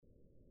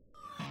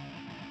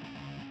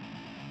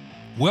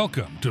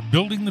Welcome to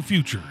Building the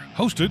Future,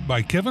 hosted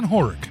by Kevin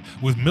Horick.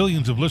 With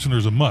millions of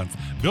listeners a month,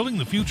 Building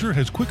the Future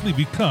has quickly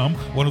become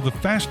one of the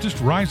fastest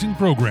rising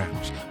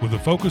programs, with a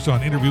focus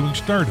on interviewing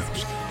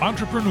startups,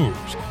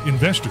 entrepreneurs,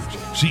 investors,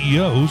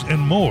 CEOs, and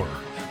more.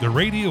 The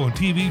radio and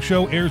TV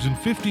show airs in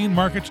 15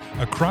 markets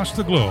across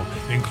the globe,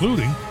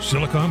 including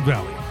Silicon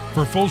Valley.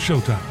 For full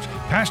showtimes,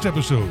 past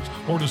episodes,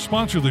 or to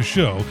sponsor the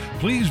show,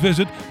 please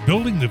visit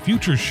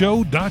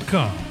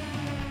buildingthefutureshow.com.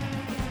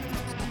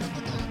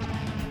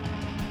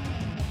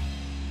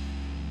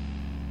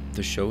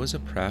 The show is a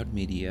proud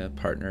media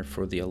partner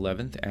for the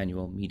 11th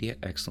Annual Media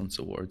Excellence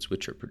Awards,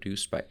 which are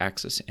produced by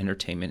Access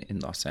Entertainment in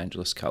Los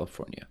Angeles,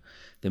 California.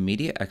 The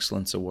Media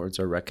Excellence Awards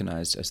are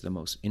recognized as the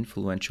most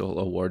influential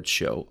awards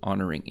show,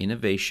 honoring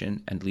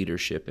innovation and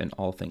leadership in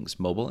all things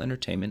mobile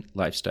entertainment,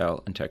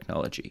 lifestyle, and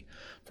technology.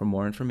 For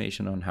more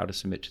information on how to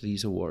submit to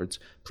these awards,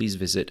 please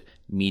visit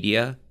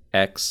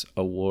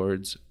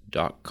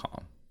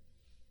MediaXAwards.com.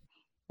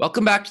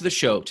 Welcome back to the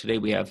show. Today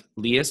we have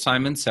Leah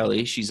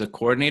Simoncelli. She's a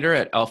coordinator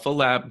at Alpha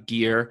Lab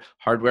Gear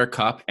Hardware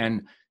Cup,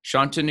 and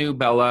Shantanu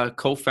Bella,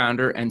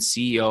 co-founder and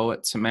CEO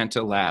at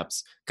Samantha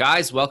Labs.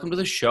 Guys, welcome to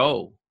the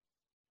show.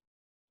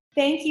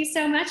 Thank you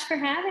so much for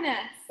having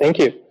us. Thank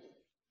you.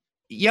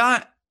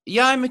 Yeah,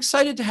 I'm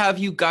excited to have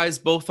you guys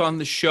both on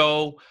the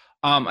show.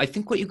 I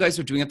think what you guys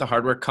are doing at the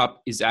Hardware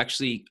Cup is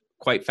actually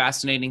quite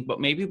fascinating, but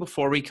maybe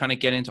before we kind of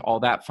get into all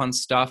that fun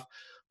stuff,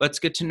 let's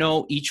get to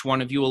know each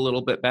one of you a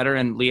little bit better.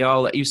 And Leah,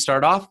 I'll let you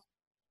start off.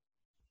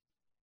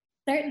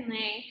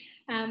 Certainly.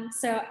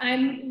 So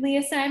I'm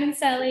Leah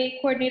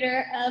Simoncelli,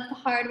 coordinator of the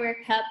Hardware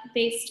Cup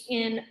based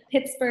in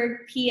Pittsburgh,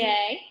 PA.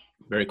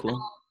 Very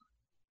cool.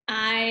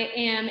 I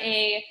am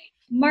a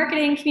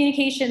marketing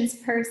communications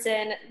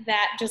person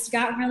that just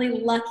got really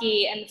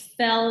lucky and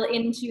fell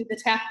into the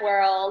tech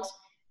world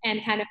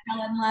and kind of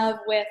fell in love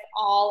with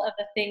all of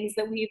the things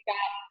that we've got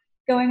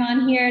going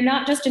on here,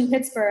 not just in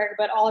Pittsburgh,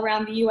 but all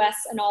around the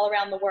U.S. and all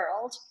around the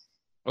world.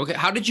 Okay,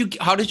 how did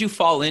you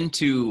fall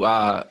into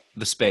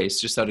the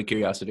space? Just out of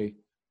curiosity.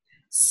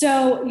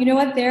 So you know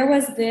what? There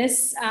was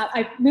this.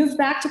 I moved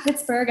back to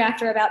Pittsburgh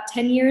after about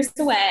 10 years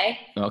away.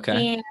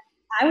 Okay. And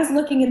I was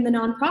looking in the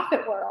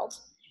nonprofit world,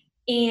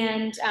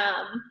 and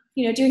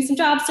doing some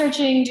job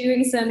searching,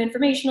 doing some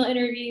informational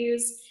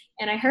interviews,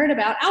 and I heard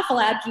about Alpha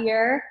Lab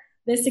Gear,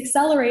 this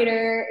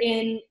accelerator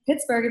in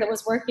Pittsburgh that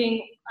was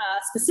working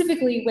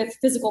specifically with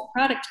physical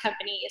product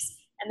companies.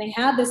 And they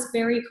had this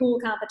very cool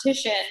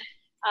competition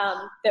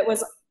that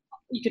was,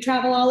 you could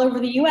travel all over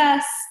the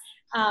US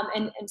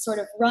and sort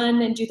of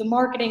run and do the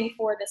marketing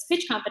for this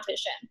pitch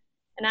competition.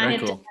 And I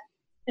had done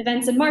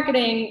events and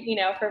marketing,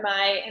 for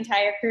my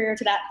entire career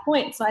to that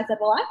point. So I said,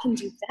 well, I can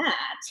do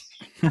that.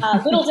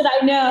 Little did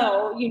I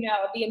know,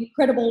 the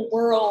incredible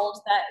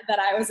world that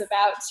I was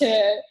about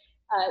to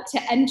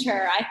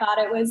enter. I thought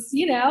it was,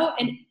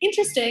 and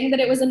interesting that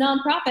it was a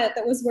nonprofit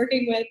that was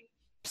working with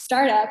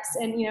startups.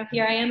 And,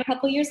 here I am a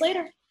couple of years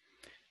later.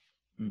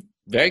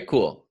 Very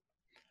cool.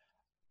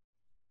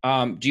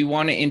 Do you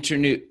want to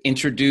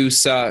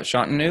introduce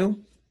Shantanu?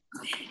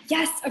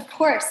 Yes, of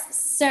course.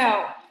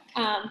 So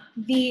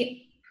the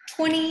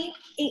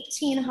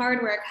 2018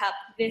 Hardware Cup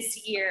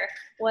this year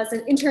was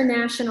an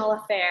international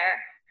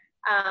affair.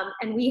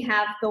 And we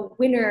have the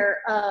winner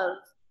of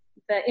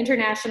the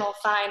international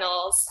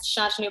finals,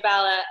 Shantanu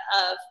Bella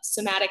of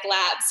Somatic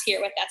Labs,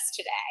 here with us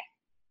today.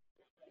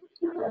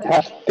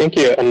 Thank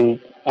you.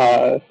 And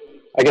I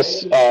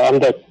guess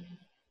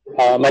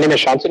my name is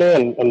Shantanu,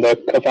 and I'm the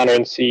co-founder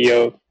and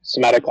CEO of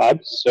Somatic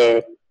Labs.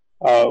 So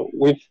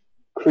we've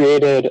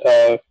created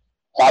a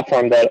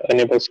platform that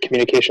enables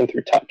communication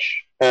through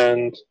touch.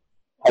 And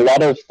a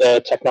lot of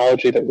the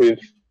technology that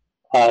we've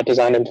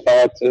designed and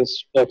developed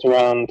is built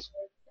around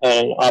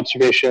an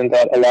observation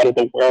that a lot of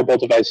the wearable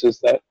devices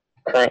that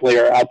currently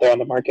are out there on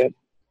the market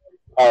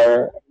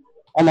are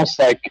almost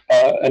like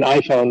an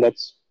iPhone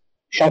that's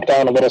shrunk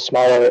down a little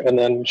smaller and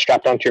then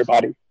strapped onto your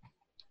body.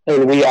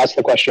 And we ask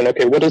the question,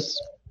 okay, what does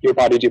your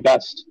body do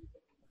best?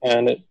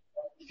 And it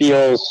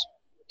feels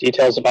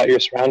details about your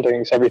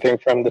surroundings, everything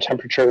from the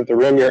temperature of the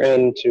room you're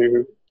in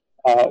to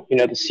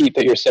the seat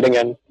that you're sitting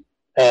in.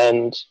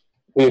 And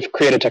we've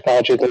created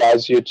technology that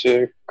allows you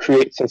to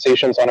create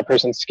sensations on a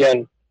person's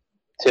skin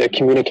to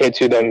communicate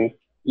to them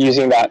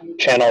using that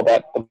channel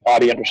that the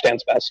body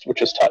understands best,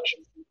 which is touch.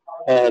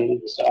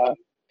 And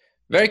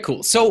very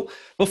cool. So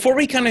before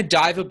we kind of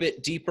dive a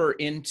bit deeper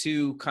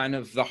into kind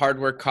of the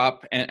Hardware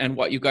Cup and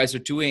what you guys are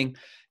doing,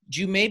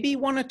 do you maybe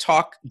want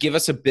to give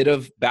us a bit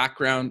of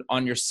background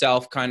on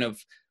yourself, kind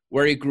of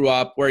where you grew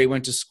up, where you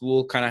went to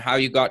school, kind of how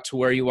you got to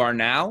where you are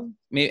now,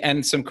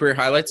 and some career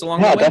highlights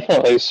along the way? Yeah,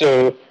 definitely.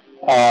 So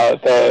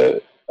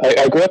I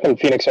grew up in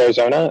Phoenix,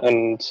 Arizona,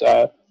 and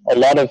a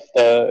lot of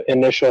the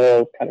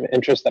initial kind of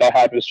interest that I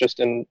had was just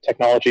in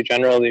technology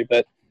generally.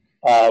 But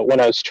when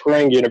I was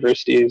touring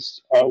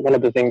universities, one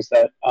of the things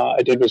that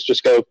I did was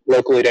just go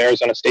locally to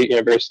Arizona State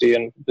University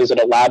and visit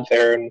a lab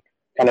there and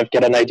kind of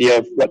get an idea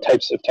of what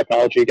types of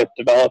technology get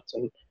developed.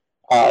 And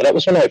that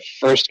was when I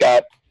first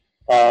got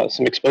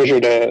some exposure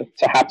to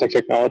haptic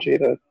technology,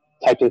 the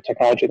type of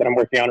technology that I'm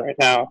working on right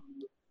now.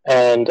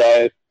 And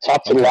I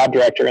talked to the lab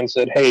director and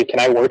said, hey, can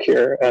I work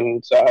here?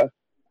 And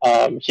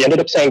he ended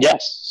up saying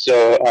yes.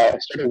 So I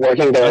started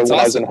working there when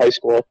I was in high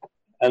school,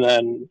 and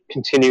then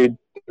continued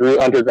through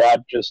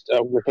undergrad, just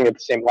working at the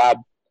same lab.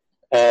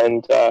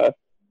 And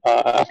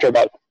after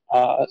about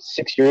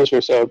 6 years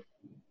or so,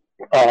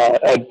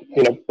 I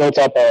built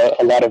up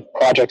a lot of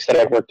projects that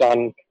I've worked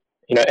on.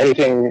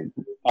 Anything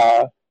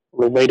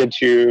related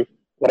to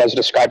what I was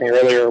describing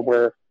earlier,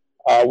 where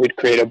we'd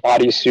create a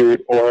bodysuit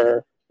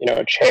or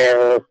a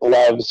chair,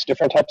 gloves,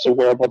 different types of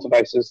wearable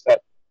devices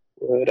that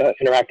would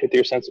interact with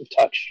your sense of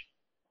touch.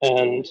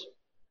 And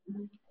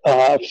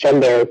from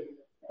there,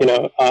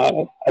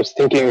 I was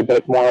thinking a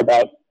bit more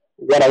about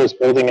what I was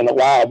building in the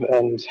lab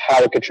and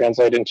how it could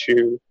translate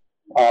into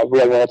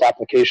real-world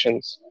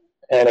applications.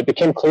 And it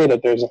became clear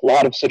that there's a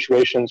lot of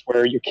situations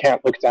where you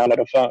can't look down at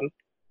a phone,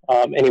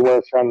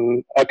 anywhere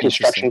from a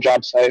construction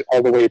job site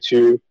all the way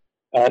to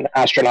an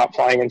astronaut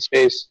flying in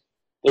space.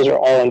 Those are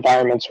all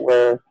environments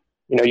where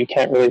you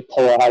can't really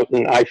pull out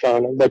an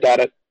iPhone and look at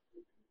it.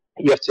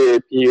 You have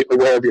to be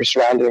aware of your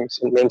surroundings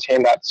and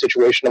maintain that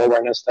situational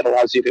awareness that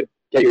allows you to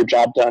get your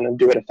job done and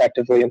do it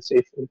effectively and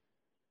safely.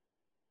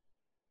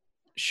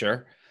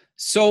 Sure.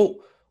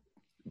 So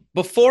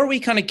before we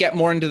kind of get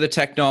more into the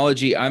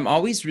technology, I'm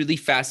always really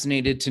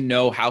fascinated to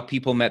know how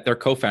people met their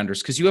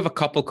co-founders, because you have a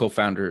couple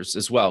co-founders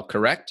as well,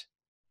 correct?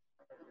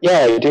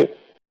 Yeah, I do.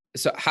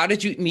 So how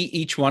did you meet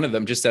each one of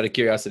them, just out of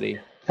curiosity?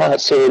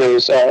 So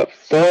there's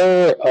 4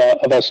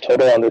 of us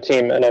total on the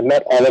team, and I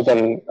met all of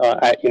them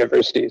at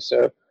university.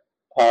 So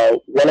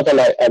one of them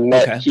I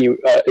met,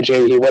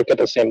 Jay, he worked at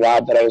the same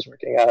lab that I was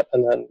working at.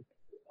 And then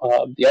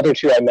the other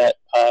 2 I met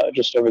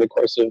just over the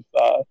course of,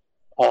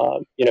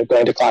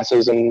 going to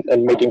classes and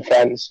making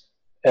friends.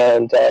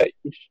 And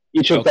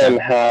each of them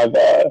have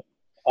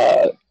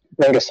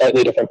bring a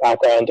slightly different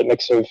background, a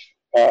mix of,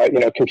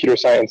 computer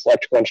science,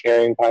 electrical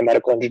engineering,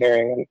 biomedical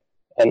engineering,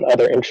 and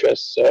other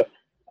interests. So,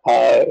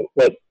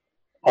 but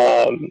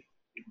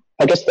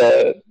I guess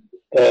the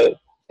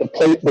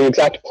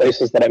exact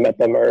places that I met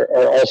them are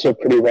also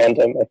pretty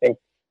random. I think,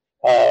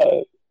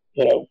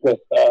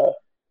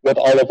 with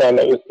all of them,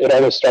 it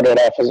always started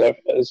off as a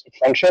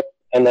friendship,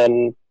 and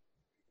then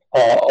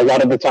a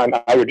lot of the time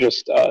I would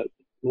just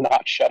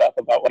not shut up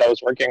about what I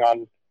was working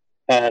on,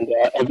 and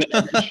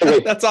eventually,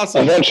 that's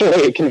awesome.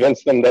 Eventually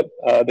convince them that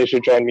they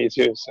should join me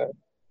too. So.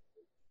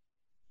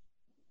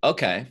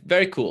 Okay,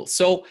 very cool.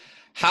 So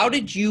how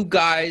did you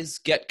guys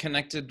get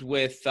connected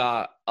with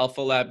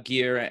Alpha Lab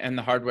Gear and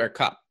the Hardware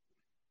Cup?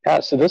 Yeah,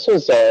 so this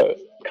was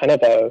kind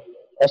of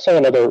also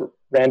another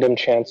random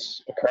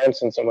chance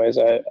occurrence in some ways.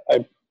 I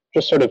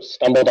just sort of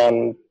stumbled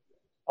on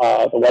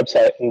the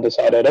website and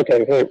decided,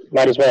 okay, hey,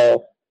 might as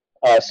well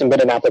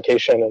submit an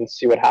application and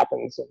see what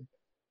happens.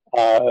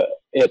 And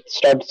it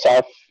starts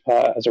off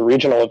as a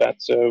regional event.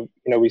 So,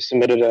 we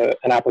submitted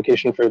an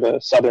application for the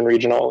Southern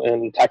Regional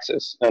in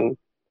Texas. And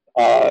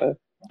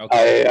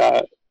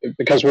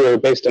because we were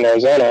based in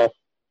Arizona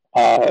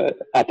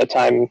at the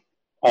time,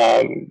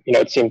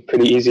 it seemed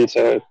pretty easy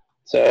to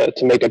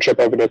make a trip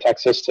over to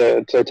Texas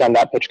to attend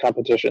that pitch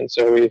competition.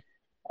 So we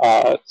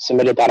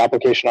submitted that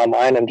application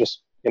online, and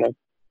just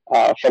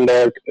from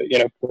there,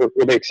 we're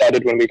really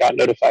excited when we got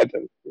notified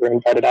that we were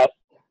invited out.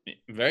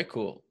 Very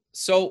cool.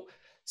 So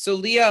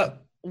Leah,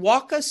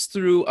 walk us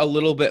through a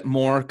little bit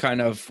more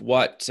kind of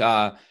what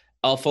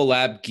Alpha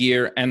Lab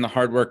Gear and the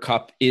Hardware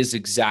Cup is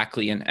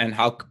exactly, and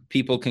how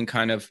people can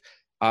kind of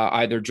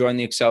either join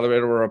the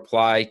accelerator or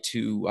apply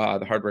to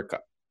the Hardware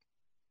Cup.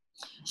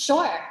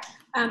 Sure.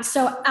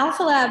 So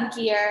Alpha Lab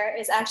Gear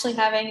is actually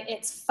having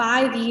its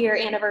 5-year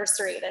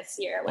anniversary this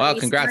year. Wow,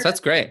 congrats. That's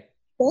great.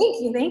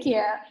 Thank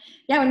you.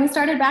 Yeah, when we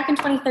started back in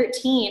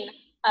 2013,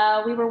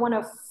 we were one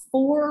of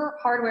 4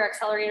 hardware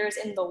accelerators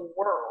in the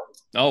world.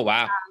 Oh,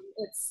 wow.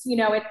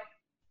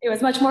 It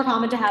was much more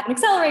common to have an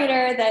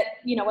accelerator that,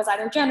 was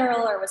either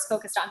general or was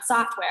focused on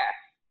software.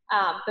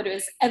 But it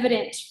was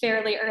evident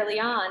fairly early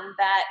on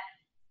that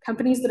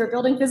companies that are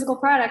building physical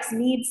products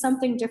need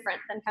something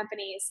different than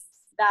companies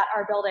that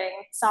are building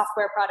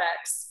software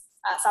products,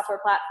 software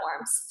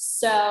platforms.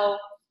 So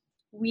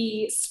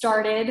we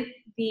started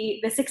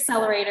this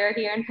accelerator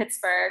here in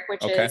Pittsburgh,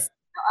 which is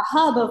a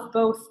hub of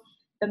both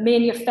the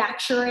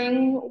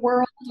manufacturing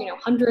world,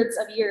 hundreds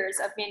of years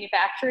of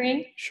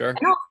manufacturing. Sure. And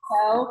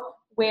also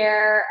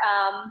where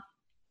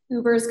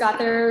Uber's got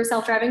their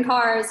self-driving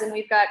cars, and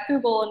we've got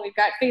Google, and we've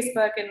got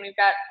Facebook, and we've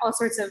got all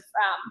sorts of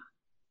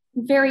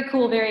very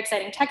cool, very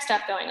exciting tech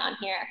stuff going on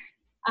here.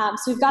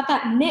 So we've got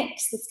that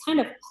mix that's kind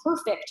of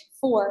perfect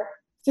for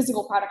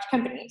physical product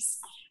companies.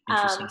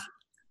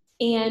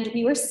 And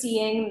we were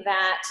seeing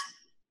that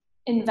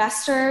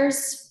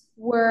investors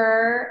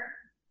were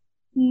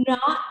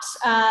not,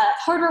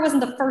 hardware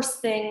wasn't the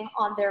first thing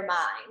on their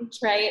mind,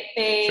 right?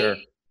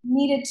 They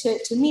needed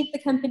to meet the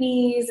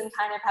companies and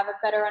kind of have a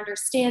better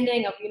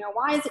understanding of,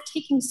 why is it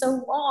taking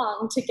so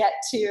long to get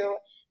to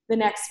the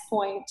next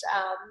point?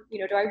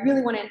 Do I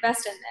really want to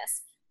invest in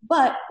this?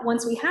 But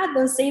once we had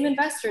those same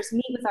investors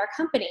meet with our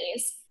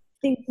companies,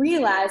 they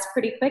realized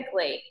pretty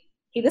quickly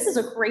hey, this is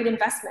a great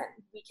investment.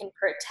 We can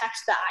protect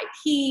the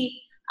IP.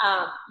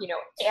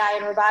 AI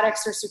and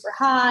robotics are super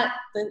hot.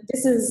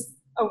 This is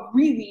a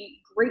really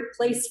great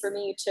place for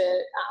me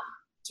to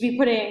be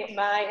putting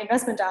my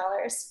investment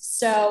dollars.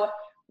 So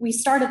we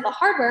started the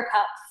Hardware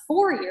Cup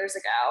 4 years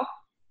ago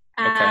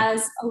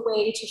as a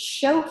way to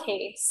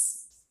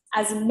showcase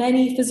as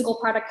many physical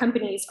product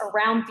companies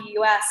around the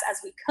US as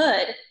we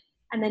could,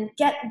 and then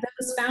get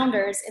those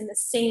founders in the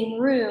same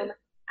room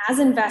as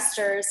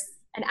investors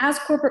and as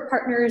corporate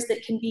partners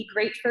that can be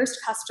great first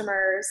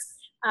customers,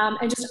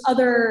 and just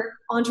other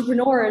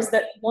entrepreneurs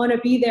that want to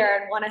be there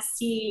and want to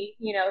see,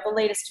 the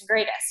latest and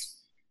greatest.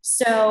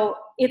 So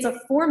it's a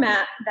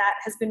format that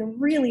has been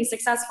really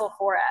successful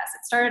for us.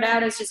 It started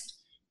out as just,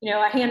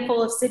 a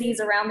handful of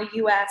cities around the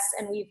US,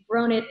 and we've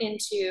grown it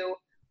into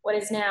what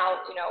is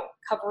now,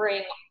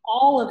 covering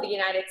all of the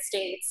United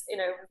States in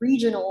a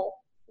regional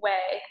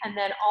way, and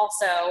then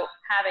also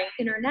having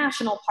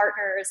international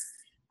partners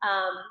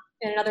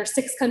in another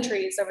 6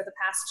 countries over the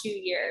past 2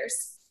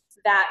 years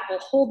that will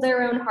hold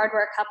their own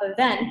Hardware Cup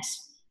event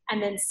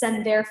and then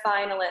send their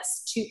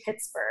finalists to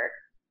Pittsburgh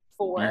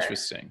for the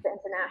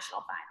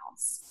international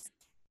finals.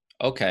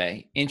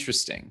 Okay,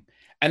 interesting.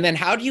 And then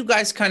how do you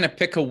guys kind of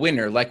pick a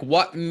winner? Like,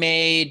 what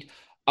made,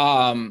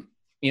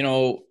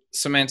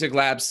 Symantec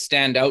Labs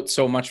stand out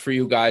so much for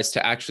you guys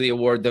to actually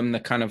award them the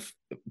kind of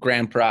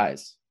grand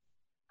prize?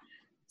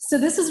 So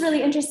this is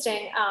really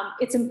interesting.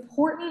 It's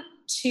important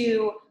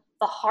to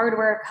the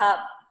Hardware Cup,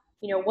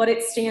 what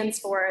it stands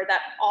for,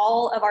 that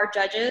all of our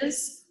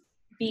judges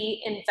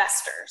be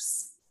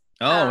investors.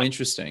 Oh,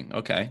 interesting.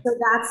 Okay. So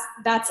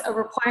that's a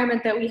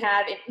requirement that we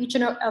have in each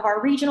of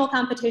our regional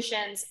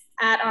competitions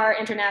at our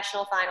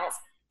international finals.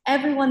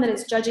 Everyone that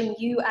is judging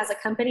you as a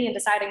company and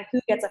deciding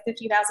who gets a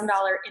 $50,000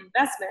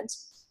 investment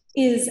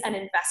is an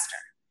investor.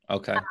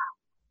 Okay.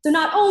 So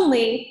not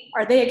only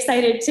are they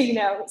excited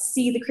to,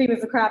 see the cream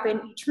of the crop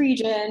in each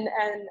region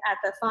and at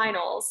the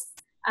finals,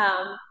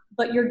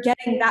 but you're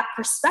getting that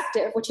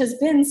perspective, which has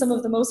been some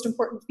of the most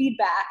important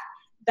feedback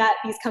that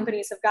these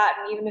companies have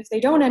gotten. Even if they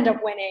don't end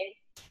up winning,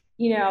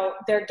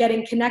 they're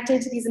getting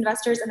connected to these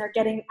investors and they're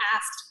getting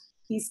asked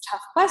these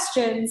tough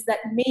questions that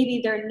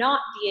maybe they're not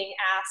being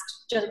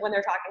asked just when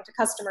they're talking to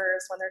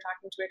customers, when they're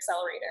talking to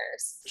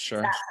accelerators,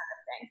 sure, that kind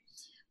of thing.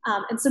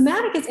 And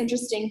Somatic is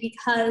interesting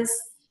because,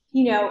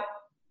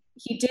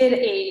 he did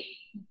a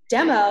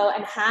demo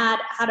and had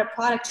a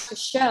product to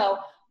show,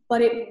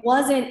 but it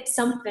wasn't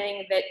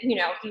something that,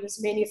 he was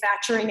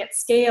manufacturing at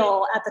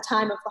scale at the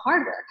time of the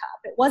Hardware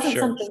Cup. It wasn't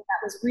something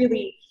that was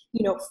really,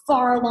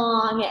 far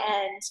along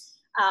and,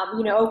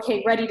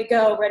 okay, ready to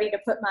go, ready to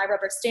put my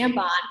rubber stamp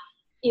on.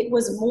 It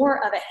was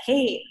more of a,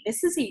 hey,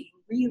 this is a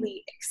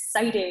really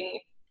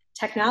exciting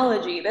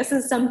technology. This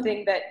is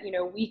something that,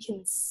 we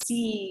can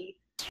see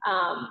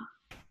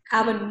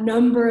have a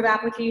number of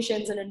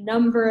applications in a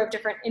number of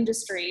different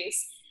industries.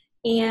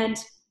 And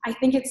I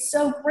think it's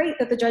so great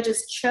that the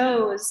judges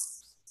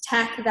chose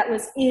tech that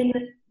was in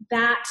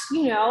that,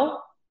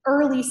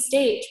 early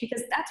stage,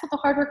 because that's what the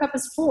Hardware Cup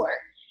is for.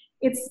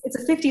 It's a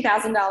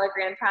 $50,000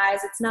 grand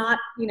prize. It's not,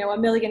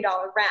 $1 million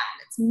round.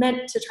 It's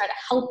meant to try to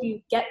help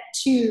you get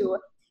to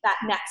that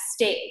next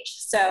stage.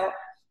 So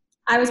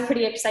I was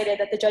pretty excited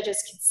that the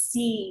judges could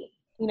see,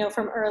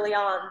 from early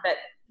on that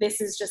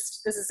this is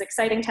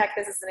exciting tech.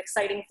 This is an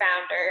exciting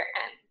founder,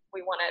 and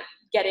we want to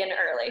get in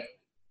early.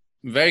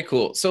 Very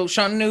cool. So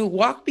Shantanu,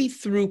 walk me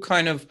through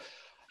kind of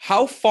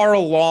how far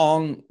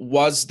along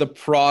was the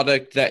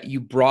product that you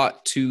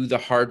brought to the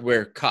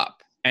Hardware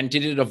Cup, and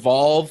did it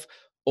evolve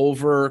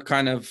over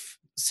kind of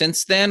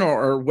since then,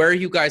 or where are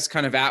you guys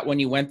kind of at when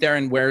you went there,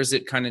 and where is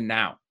it kind of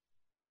now?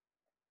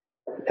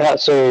 Yeah,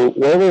 so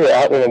where we were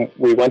at when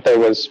we went there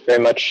was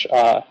very much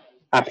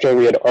after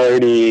we had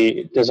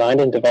already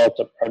designed and developed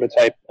a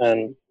prototype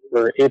and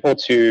were able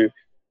to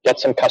get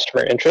some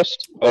customer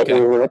interest, but we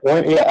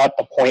weren't yet at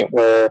the point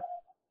where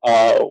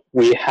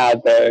we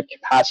had the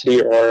capacity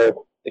or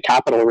the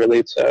capital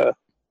really to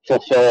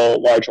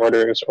fulfill large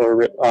orders, or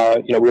we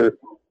were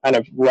kind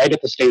of right at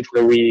the stage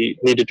where we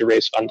needed to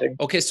raise funding.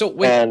 Okay, so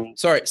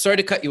sorry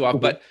to cut you off,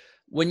 but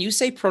when you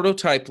say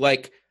prototype,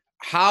 like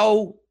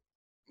how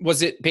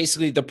was it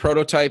basically the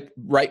prototype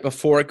right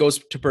before it goes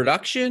to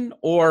production,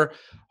 or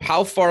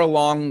how far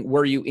along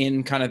were you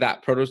in kind of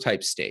that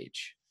prototype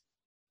stage?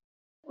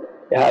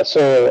 Yeah,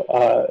 so,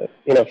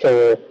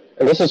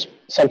 and this is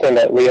something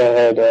that Leah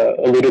had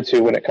alluded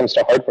to when it comes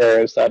to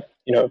hardware, is that,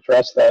 for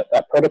us,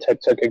 that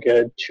prototype took a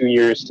good 2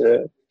 years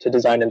to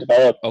design and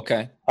develop.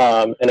 Okay.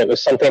 And it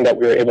was something that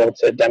we were able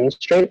to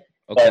demonstrate.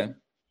 Okay.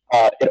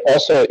 But it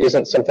also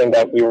isn't something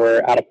that we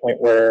were at a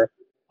point where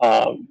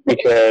we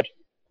could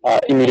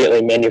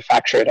immediately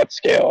manufacture it at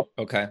scale.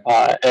 Okay.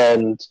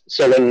 And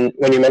so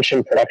when you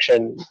mention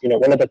production,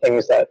 one of the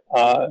things that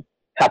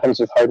happens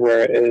with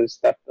hardware is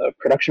that the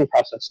production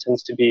process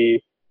tends to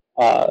be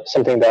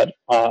something that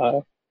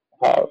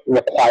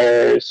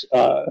requires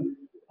a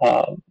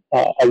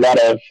lot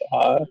of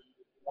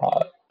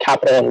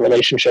capital and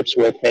relationships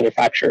with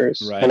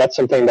manufacturers. Right. And that's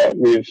something that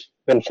we've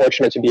been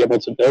fortunate to be able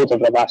to build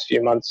over the last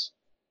few months.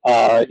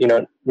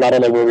 not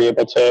only were we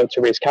able to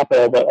raise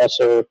capital, but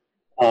also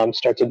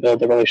start to build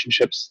the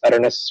relationships that are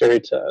necessary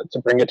to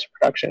bring it to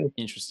production.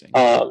 Interesting.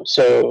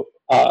 So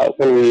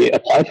when we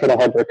applied for the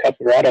Hardware Cup,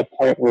 we were at a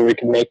point where we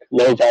could make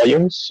low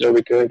volumes, so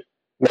we could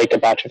make a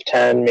batch of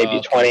 10,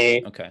 maybe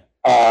 20. Okay.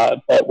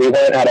 But we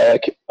weren't at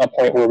a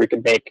point where we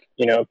could make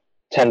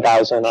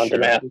 10,000 on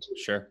demand.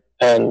 Sure.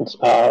 And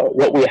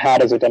what we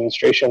had as a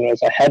demonstration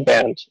was a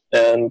headband,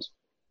 and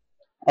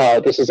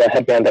this is a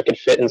headband that could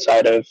fit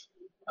inside of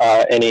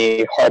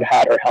any hard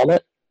hat or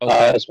helmet,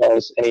 as well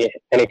as any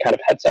kind of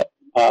headset.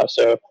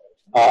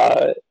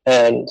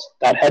 And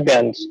that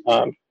headband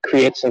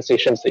creates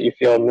sensations that you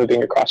feel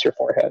moving across your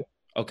forehead.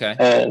 Okay.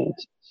 And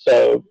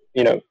so,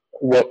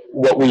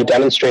 what we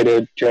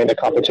demonstrated during the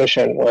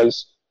competition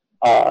was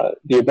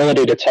the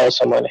ability to tell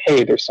someone,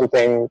 hey, there's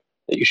something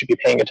that you should be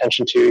paying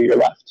attention to your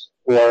left,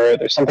 or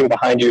there's something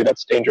behind you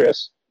that's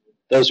dangerous.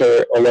 Those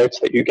are alerts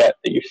that you get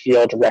that you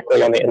feel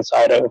directly on the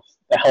inside of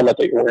the helmet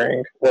that you're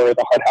wearing or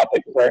the hard hat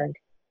that you're wearing.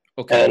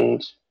 Okay.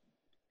 And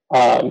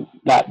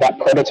that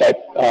prototype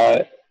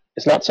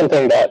is not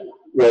something that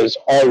was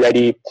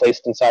already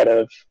placed inside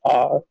of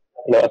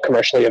a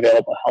commercially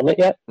available helmet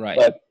yet, right.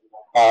 But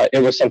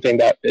it was something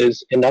that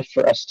is enough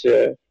for us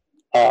to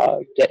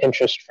get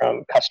interest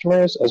from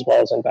customers as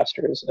well as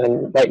investors.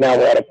 And right now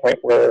we're at a point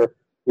where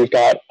we've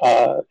got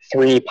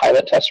 3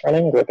 pilot tests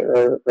running with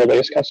our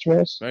latest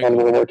customers, and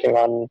we're working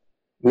on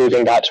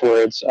moving that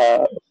towards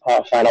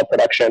final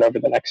production over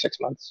the next 6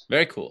 months.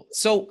 Very cool.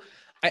 So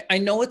I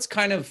know it's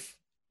kind of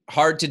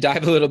hard to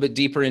dive a little bit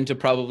deeper into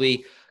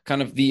probably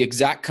kind of the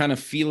exact kind of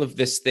feel of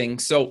this thing.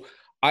 So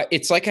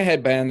it's like a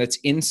headband that's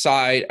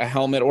inside a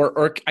helmet,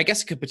 or I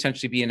guess it could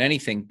potentially be in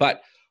anything,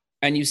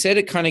 and you said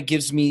it kind of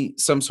gives me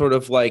some sort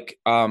of like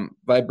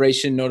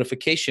vibration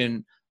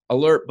notification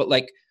alert, but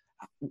like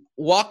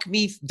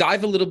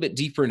dive a little bit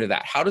deeper into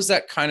that. How does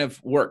that kind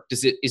of work?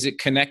 Is it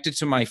connected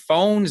to my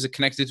phone? Is it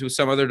connected to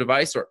some other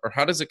device, or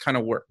how does it kind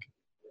of work?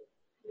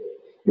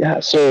 Yeah.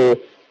 So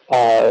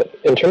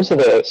in terms of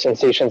the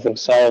sensations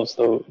themselves,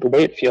 the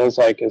way it feels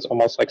like is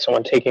almost like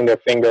someone taking their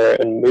finger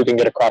and moving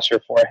it across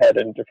your forehead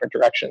in different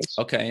directions.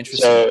 Okay,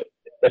 interesting. So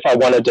if I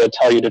wanted to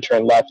tell you to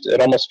turn left, it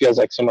almost feels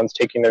like someone's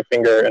taking their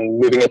finger and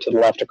moving it to the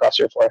left across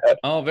your forehead.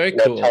 Oh, very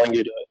cool. Telling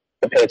you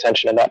to pay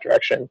attention in that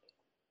direction.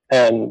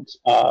 And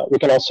we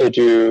can also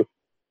do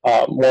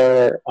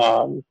more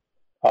kind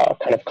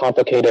of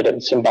complicated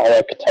and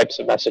symbolic types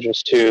of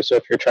messages too. So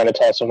if you're trying to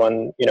tell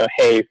someone,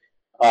 hey,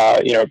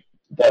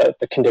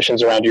 the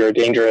conditions around you are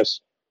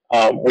dangerous,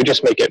 we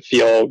just make it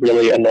feel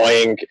really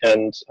annoying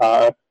and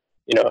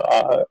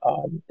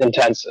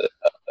intense,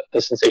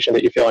 the sensation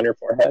that you feel on your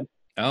forehead.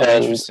 Oh,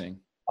 and, interesting.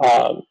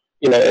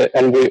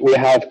 And we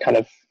have kind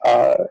of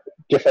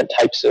different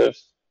types of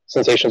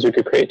sensations we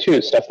could create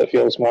too. Stuff that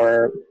feels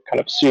more kind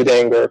of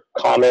soothing or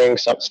calming.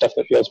 Some stuff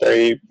that feels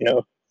very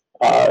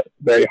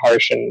very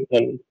harsh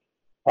and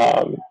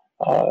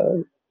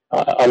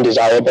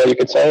undesirable, you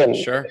could say. And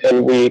sure.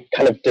 And we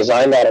kind of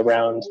design that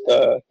around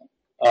the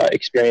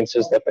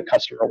experiences that the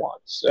customer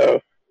wants.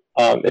 So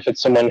if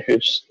it's someone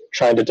who's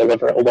trying to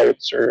deliver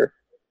alerts or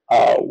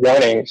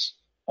warnings,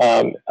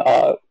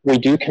 we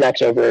do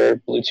connect over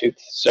Bluetooth.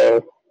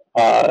 So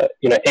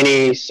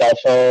any cell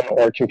phone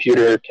or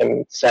computer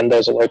can send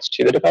those alerts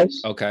to the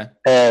device. Okay.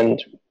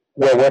 And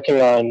we're working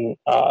on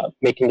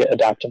making it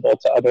adaptable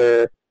to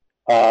other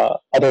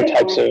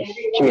types of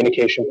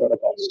communication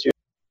protocols too.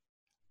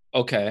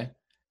 Okay.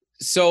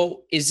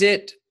 So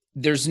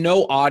there's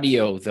no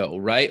audio though,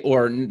 right?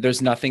 Or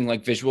there's nothing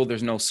like visual,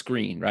 there's no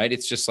screen, right?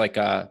 It's just like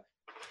a...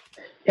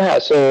 Yeah,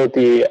 so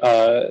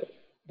the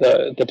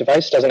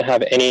device doesn't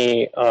have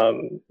any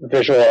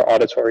visual or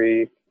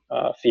auditory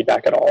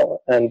feedback at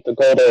all. And the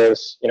goal there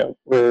is,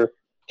 we're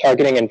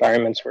targeting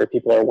environments where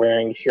people are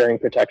wearing hearing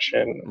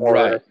protection, or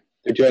right.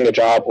 They're doing a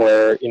job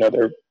where,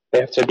 they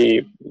have to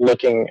be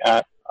looking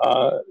at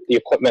the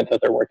equipment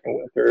that they're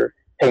working with, or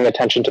paying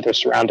attention to their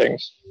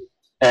surroundings.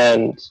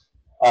 And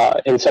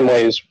in some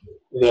ways,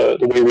 the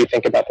way we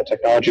think about the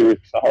technology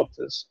we've developed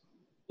is,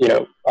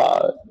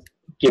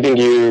 giving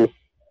you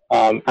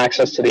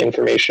access to the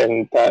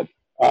information that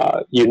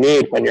you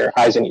need when your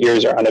eyes and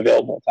ears are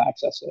unavailable to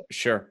access it.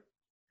 Sure.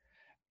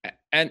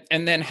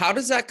 And then how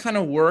does that kind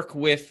of work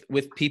with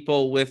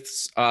people with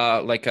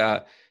like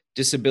a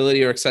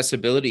disability or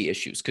accessibility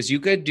issues? Because you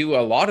could do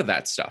a lot of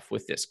that stuff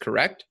with this,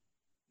 correct?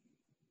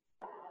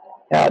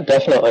 Yeah,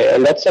 definitely.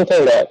 And that's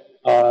something that,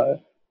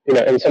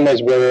 in some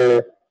ways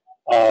we're,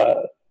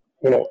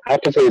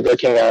 actively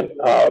looking at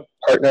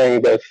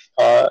partnering with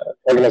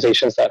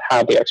organizations that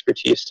have the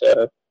expertise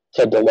to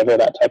deliver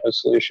that type of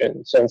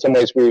solution. So in some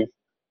ways we've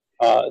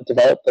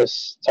developed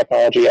this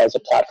technology as a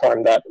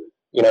platform that,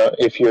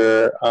 if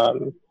you're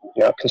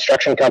a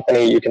construction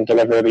company, you can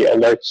deliver the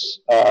alerts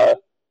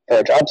for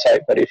a job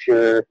site. But if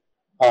you're,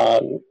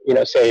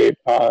 say,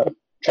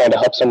 trying to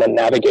help someone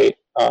navigate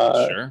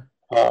sure.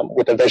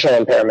 With a visual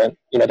impairment,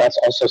 that's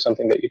also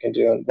something that you can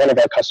do. And one of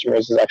our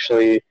customers is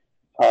actually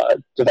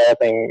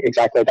developing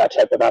exactly that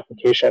type of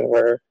application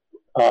where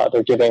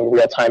they're giving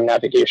real-time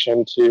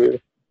navigation to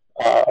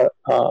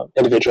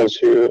individuals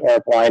who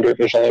are blind or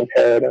visually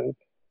impaired, and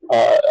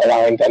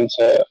allowing them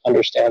to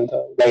understand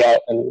the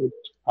layout and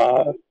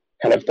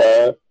kind of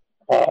the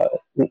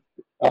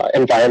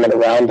environment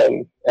around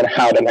them and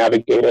how to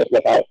navigate it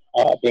without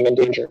being in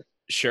danger.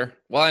 Sure.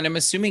 Well, and I'm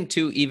assuming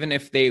too, even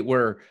if they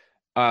were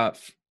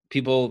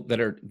people that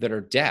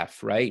are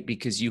deaf, right?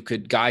 Because you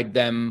could guide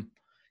them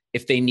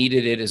if they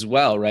needed it as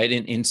well, right?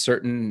 In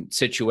certain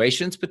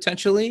situations,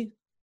 potentially.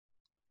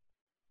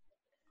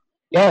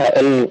 Yeah,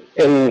 and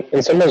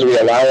in some ways, we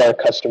allow our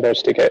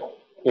customers to get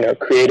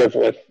creative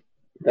with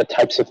the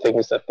types of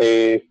things that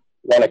they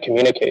want to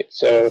communicate.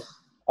 So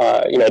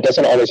it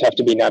doesn't always have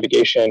to be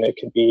navigation. It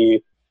could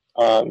be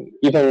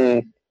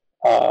even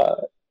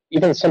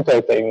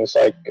simpler things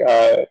like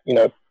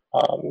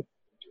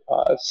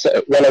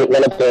so one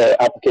of the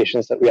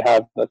applications that we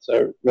have that's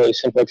a really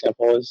simple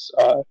example is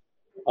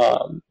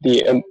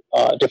the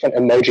different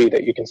emoji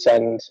that you can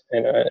send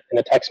in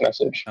a text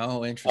message.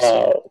 Oh,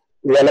 interesting.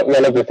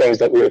 One of the things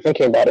that we were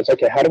thinking about is,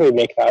 okay, how do we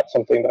make that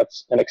something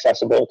that's an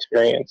accessible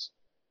experience?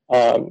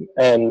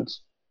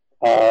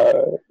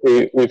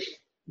 We've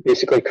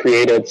basically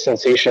created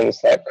sensations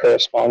that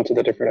correspond to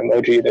the different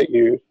emoji that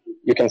you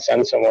can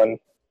send someone.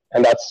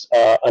 And that's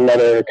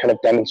another kind of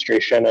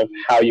demonstration of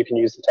how you can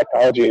use the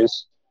technology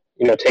is,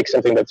 take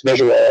something that's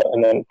visual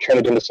and then turn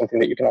it into something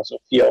that you can also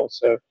feel.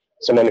 So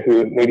someone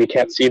who maybe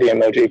can't see the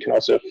emoji can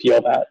also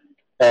feel that.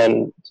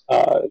 And,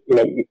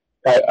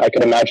 I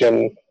could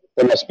imagine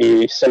there must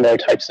be similar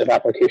types of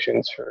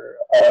applications for,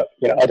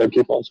 other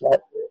people as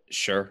well.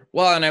 Sure.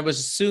 Well, and I would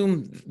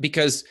assume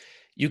because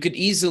you could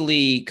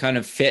easily kind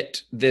of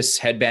fit this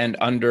headband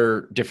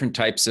under different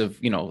types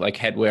of, like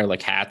headwear,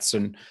 like hats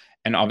and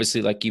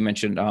obviously, like you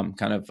mentioned,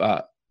 kind of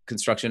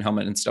construction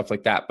helmet and stuff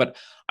like that. But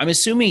I'm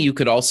assuming you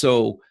could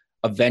also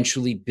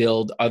eventually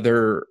build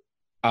other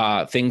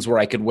things where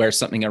I could wear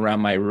something around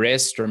my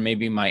wrist or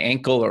maybe my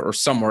ankle or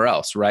somewhere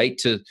else, right?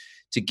 To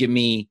give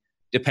me,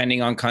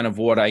 depending on kind of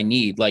what I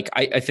need. Like,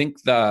 I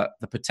think the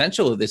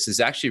potential of this is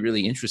actually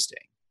really interesting.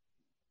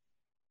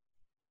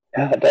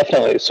 Yeah,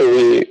 definitely. So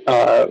we,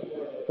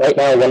 right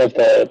now, one of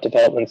the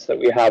developments that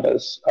we have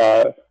is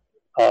a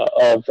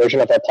version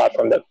of our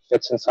platform that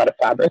fits inside of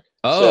Fabric.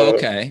 Oh, so,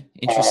 okay.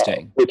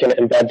 Interesting. We can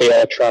embed the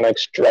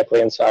electronics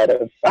directly inside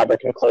of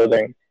fabric and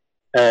clothing.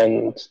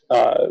 And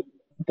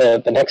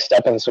the next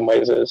step in some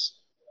ways is,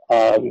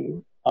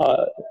 making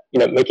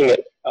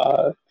it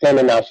thin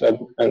enough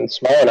and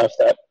small enough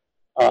that,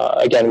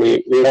 again,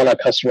 we want our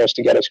customers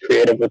to get as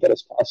creative with it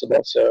as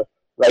possible. So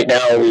right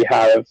now we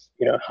have,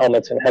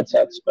 helmets and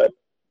headsets, but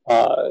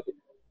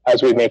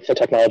as we make the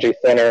technology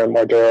thinner and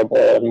more durable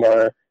and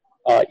more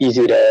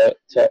easy to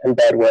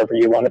embed wherever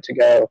you want it to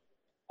go,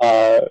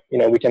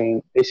 we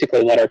can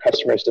basically let our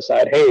customers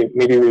decide, hey,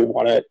 maybe we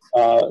want it,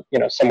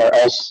 somewhere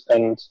else,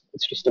 and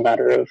it's just a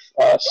matter of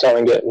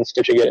sewing it and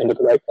stitching it into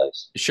the right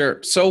place.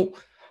 Sure. So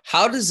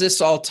how does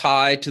this all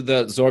tie to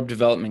the Zorb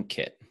development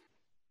kit?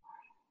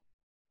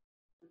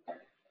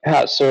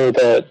 Yeah, so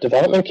the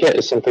development kit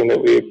is something that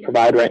we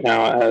provide right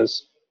now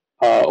as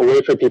a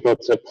way for people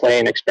to play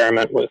and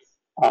experiment with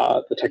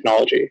the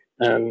technology.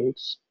 And,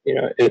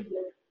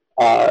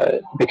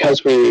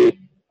 because we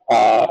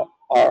are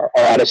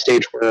at a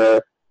stage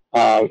where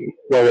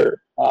we're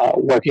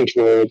working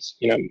towards,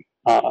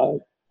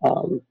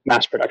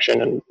 mass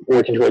production and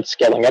working towards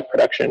scaling up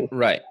production.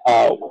 Right.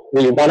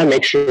 We want to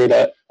make sure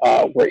that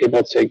we're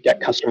able to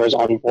get customers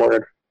on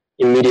board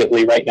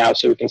immediately right now,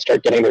 so we can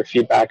start getting their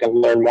feedback and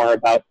learn more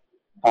about,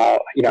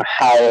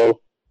 how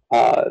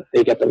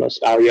they get the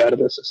most value out of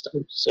the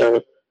system.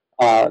 So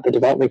the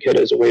development kit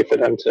is a way for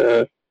them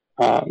to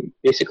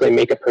basically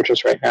make a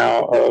purchase right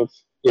now of,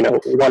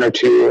 1 or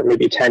 2 or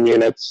maybe 10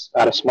 units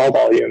at a small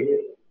volume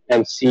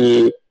and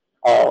see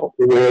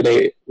where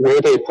they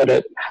put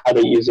it, how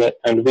they use it,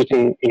 and we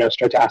can,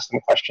 start to ask them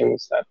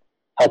questions that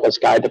help us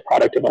guide the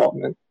product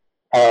development.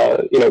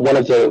 One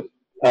of the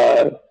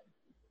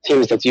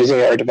teams that's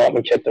using our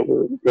development kit that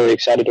we're really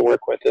excited to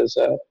work with is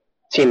a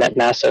team at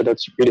NASA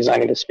that's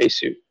redesigning the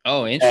spacesuit.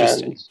 Oh,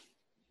 interesting. And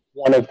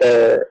one of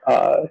their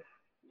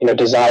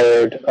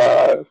desired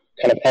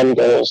kind of end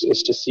goals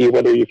is to see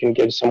whether you can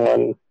give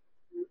someone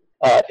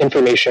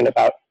information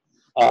about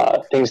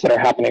things that are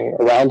happening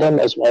around them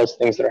as well as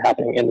things that are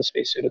happening in the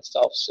spacesuit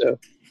itself. So,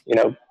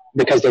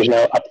 because there's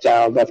no up,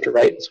 down, left, or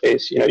right in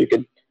space, you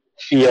could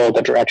feel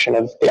the direction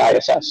of the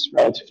ISS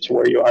relative to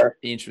where you are.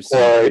 Interesting.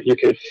 Or you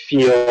could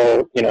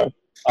feel,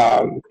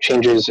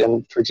 changes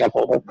in, for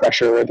example, the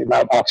pressure or the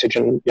amount of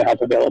oxygen you have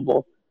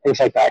available. Things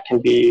like that can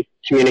be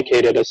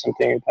communicated as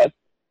something that,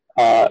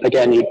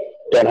 again, you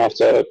don't have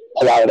to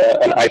pull out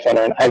an iPhone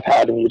or an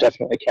iPad, and you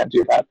definitely can't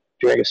do that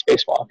during a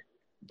spacewalk.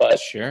 But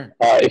sure.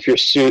 If your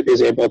suit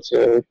is able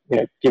to,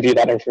 give you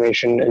that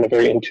information in a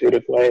very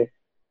intuitive way,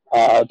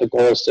 the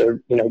goal is to,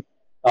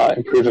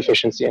 improve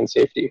efficiency and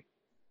safety.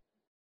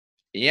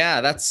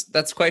 Yeah,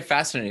 that's quite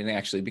fascinating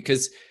actually,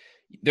 because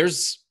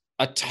there's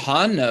a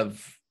ton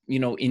of,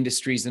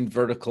 industries and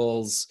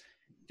verticals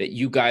that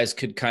you guys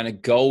could kind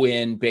of go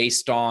in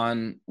based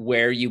on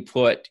where you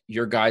put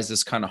your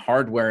guys' kind of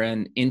hardware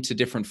into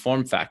different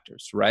form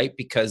factors, right?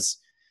 Because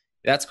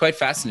that's quite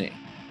fascinating.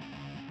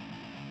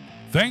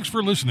 Thanks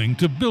for listening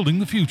to Building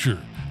the Future.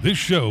 This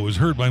show is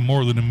heard by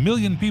more than 1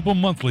 million people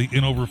monthly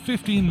in over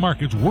 15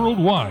 markets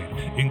worldwide,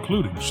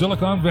 including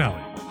Silicon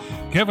Valley.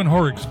 Kevin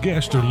Horick's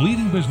guests are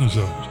leading business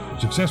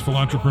owners, successful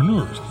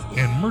entrepreneurs,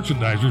 and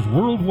merchandisers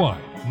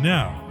worldwide.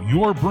 Now,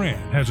 your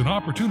brand has an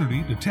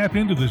opportunity to tap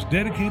into this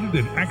dedicated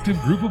and active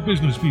group of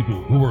business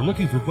people who are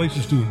looking for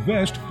places to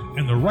invest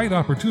and the right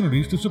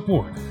opportunities to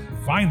support.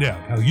 Find out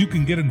how you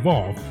can get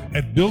involved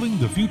at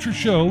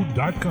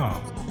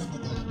buildingthefutureshow.com.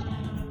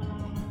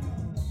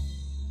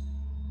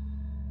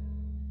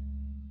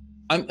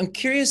 I'm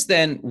curious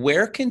then,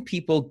 where can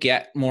people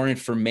get more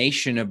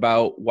information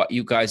about what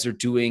you guys are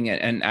doing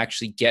and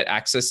actually get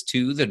access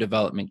to the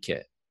development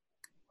kit?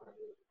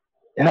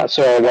 Yeah,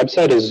 so our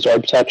website is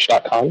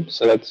zorbtouch.com.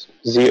 So that's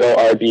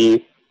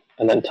ZORB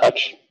and then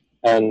touch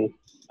and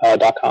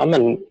 .com.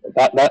 And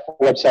that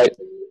website,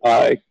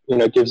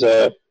 gives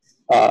an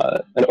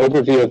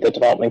overview of the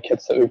development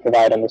kits that we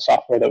provide and the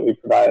software that we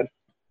provide.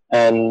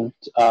 And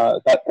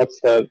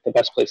that's the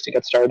best place to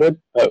get started.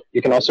 But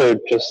you can also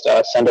just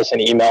send us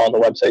an email on the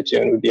website too,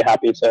 and we'd be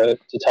happy to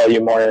tell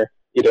you more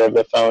either over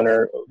the phone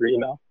or over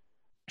email.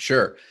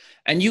 Sure.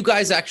 And you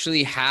guys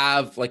actually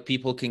have, like,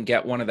 people can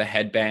get one of the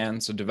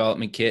headbands, a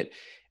development kit,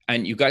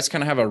 and you guys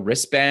kind of have a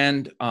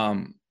wristband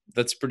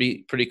that's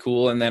pretty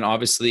cool. And then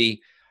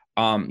obviously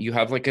you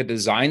have like a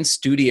design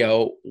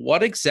studio.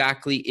 What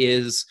exactly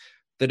is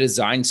the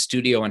design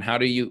studio, and how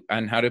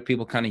do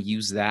people kind of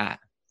use that?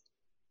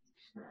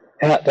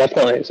 Yeah,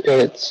 definitely.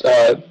 It's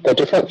the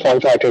different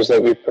form factors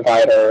that we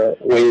provide are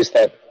ways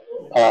that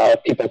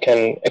people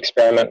can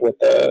experiment with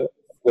the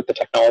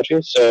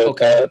technology. So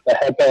okay. the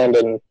headband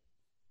and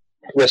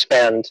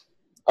wristband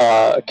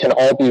can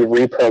all be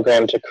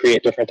reprogrammed to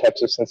create different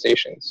types of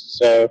sensations.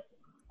 So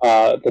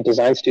the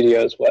design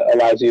studio is what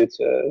allows you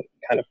to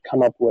kind of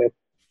come up with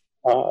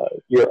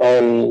your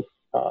own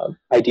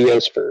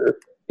ideas for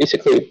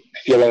basically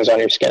feelings on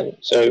your skin.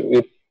 So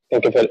we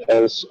think of it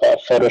as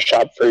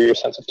Photoshop for your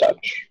sense of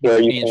touch,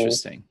 where you can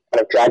kind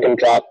of drag and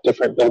drop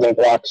different building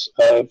blocks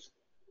of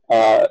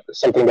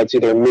something that's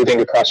either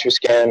moving across your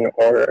skin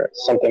or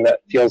something that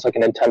feels like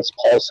an intense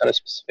pulse in a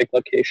specific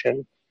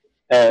location.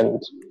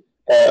 And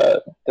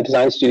the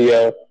design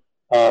studio,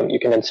 you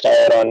can install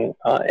it on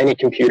any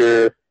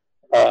computer,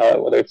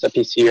 whether it's a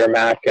PC or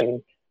Mac,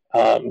 and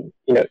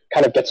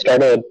kind of get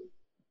started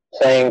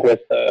playing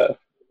with the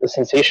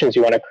sensations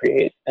you want to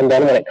create. And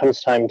then when it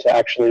comes time to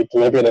actually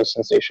deliver those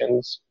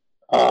sensations,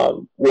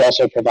 we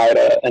also provide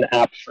an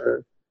app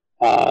for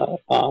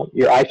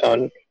your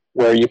iPhone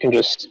where you can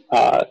just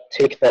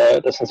take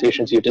the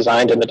sensations you've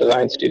designed in the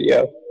design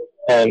studio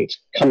and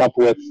come up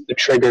with the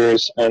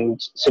triggers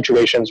and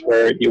situations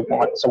where you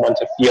want someone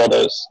to feel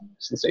those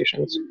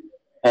sensations.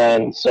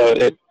 And so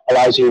it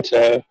allows you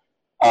to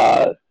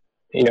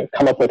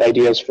come up with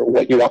ideas for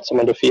what you want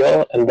someone to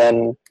feel, and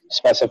then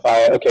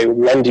specify, okay,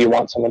 when do you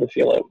want someone to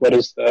feel it? What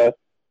is the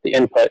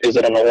input? Is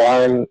it an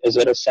alarm? Is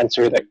it a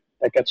sensor that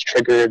gets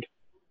triggered?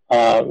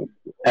 And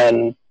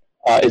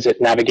is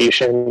it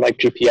navigation, like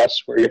GPS,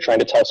 where you're trying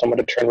to tell someone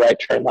to turn right,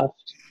 turn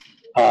left?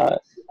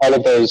 All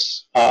of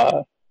those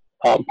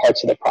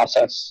parts of the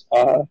process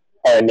are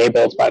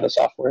enabled by the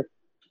software.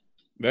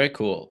 Very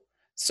cool.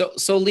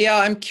 So Leah,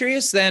 I'm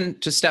curious then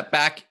to step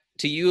back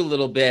to you a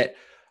little bit.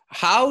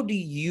 How do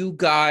you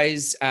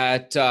guys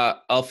at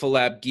Alpha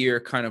Lab Gear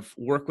kind of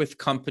work with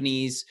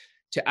companies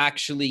to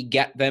actually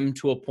get them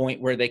to a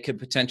point where they could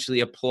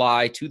potentially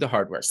apply to the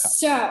hardware cup?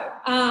 So,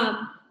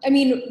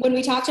 when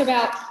we talked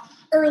about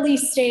early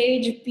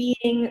stage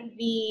being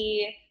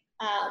the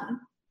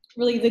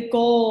really the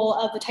goal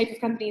of the type of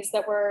companies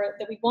that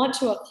we want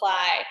to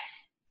apply,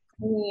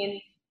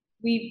 we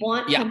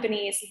want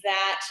companies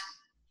that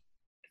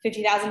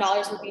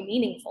 $50,000 would be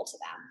meaningful to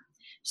them.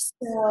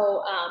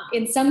 So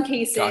in some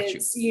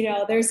cases,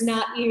 there's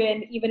not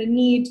even a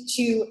need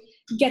to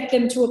get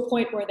them to a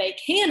point where they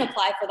can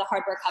apply for the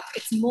hardware cup.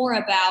 It's more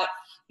about,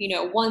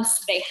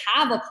 once they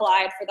have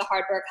applied for the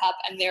hardware cup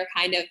and they're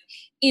kind of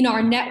in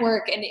our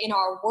network and in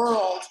our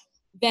world,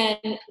 then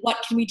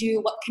what can we do?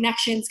 What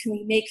connections can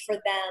we make for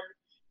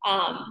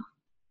them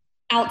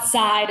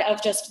outside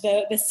of just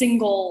the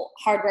single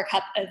hardware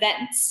cup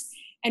events?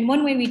 And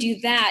one way we do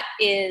that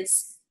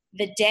is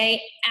the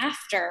day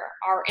after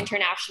our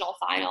international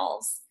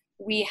finals,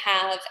 we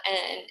have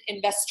an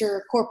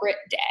investor corporate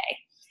day.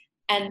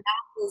 And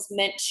that is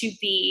meant to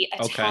be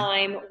a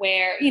time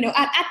where,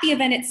 at the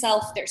event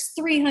itself, there's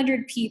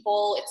 300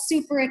 people. It's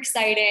super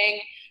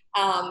exciting.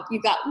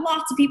 You've got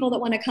lots of people that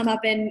want to come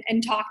up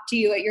and talk to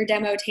you at your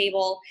demo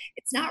table.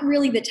 It's not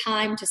really the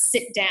time to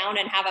sit down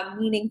and have a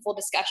meaningful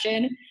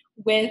discussion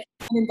with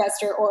an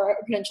investor or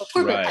a potential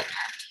corporate partner.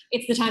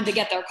 It's the time to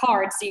get their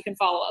cards so you can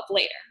follow up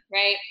later,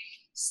 right?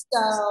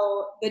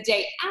 So the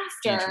day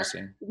after,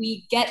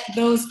 we get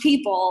those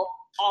people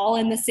all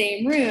in the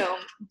same room,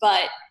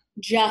 but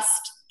just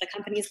the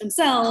companies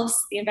themselves,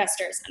 the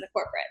investors, and the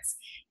corporates.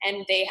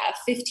 and they have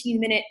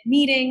 15-minute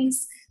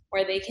meetings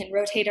where they can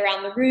rotate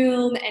around the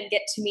room and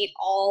get to meet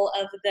all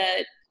of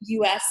the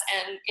US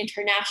and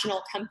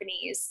international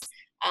companies,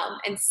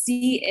 and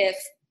see if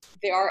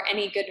there are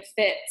any good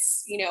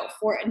fits,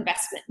 for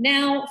investment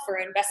now, for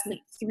investment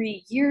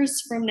 3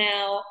 years from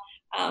now,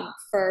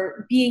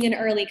 for being an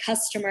early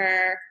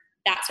customer,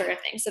 that sort of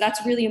thing. So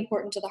that's really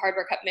important to the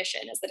Hardware Cup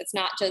mission, is that it's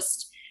not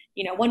just,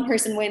 one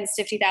person wins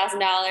 $50,000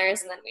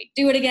 and then we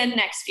do it again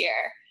next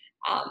year.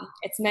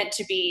 It's meant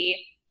to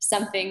be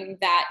something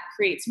that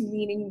creates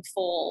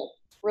meaningful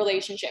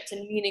relationships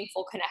and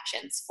meaningful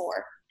connections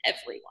for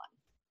everyone.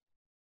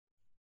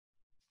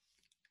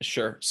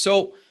 Sure.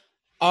 So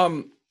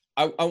I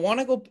want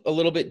to go a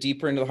little bit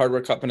deeper into the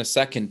Hardware Cup in a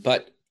second,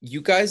 but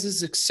you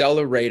guys'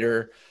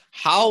 accelerator,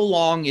 how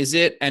long is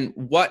it, and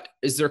what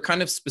is there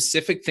kind of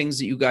specific things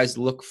that you guys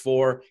look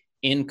for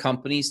in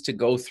companies to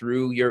go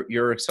through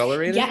your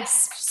accelerator?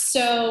 Yes.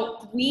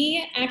 So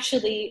we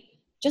actually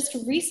just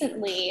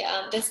recently,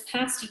 this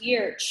past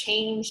year,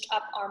 changed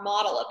up our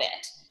model a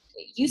bit.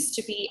 It used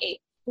to be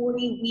a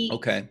 40-week,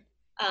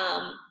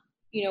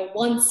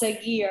 once a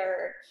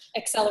year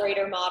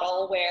accelerator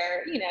model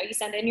where, you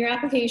send in your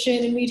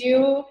application and we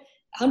do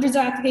hundreds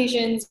of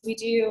applications, we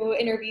do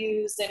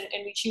interviews,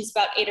 and we choose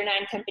about 8 or 9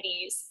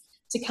 companies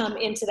to come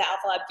into the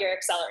Alpha Lab Gear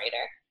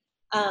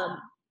Accelerator.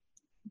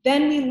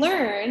 Then we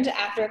learned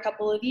after a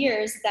couple of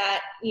years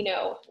that,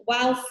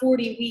 while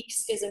 40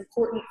 weeks is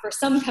important for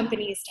some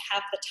companies to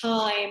have the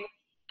time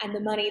and the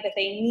money that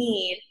they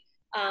need,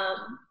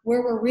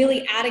 where we're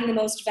really adding the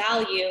most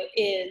value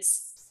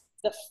is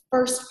the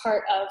first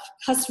part of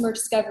customer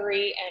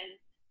discovery and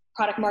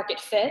product market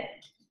fit,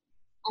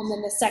 and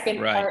then the second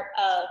part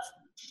of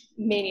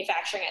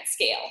manufacturing at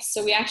scale.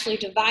 So we actually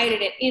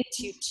divided it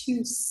into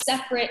 2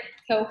 separate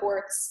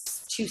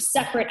cohorts, 2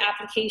 separate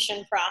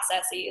application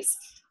processes,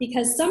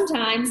 because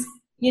sometimes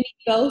you need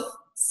both,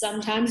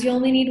 sometimes you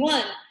only need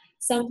one.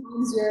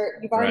 Sometimes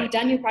you've already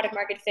done your product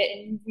market fit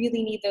and you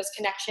really need those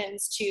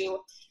connections to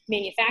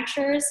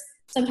manufacturers.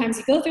 Sometimes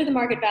you go through the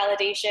market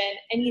validation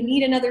and you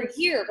need another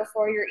year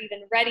before you're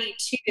even ready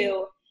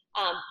to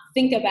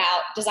think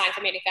about design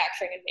for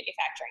manufacturing and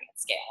manufacturing at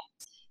scale.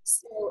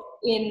 So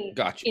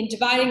in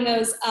dividing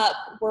those up,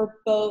 we're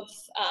both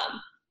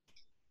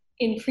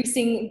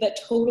increasing the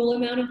total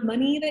amount of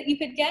money that you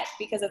could get,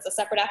 because it's a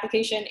separate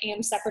application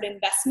and separate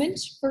investment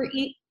for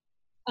each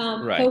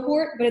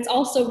cohort, but it's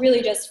also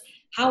really just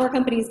how are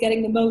companies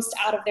getting the most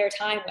out of their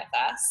time with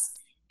us.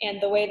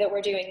 And the way that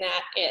we're doing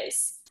that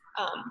is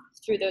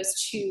through those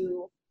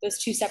two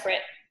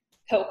separate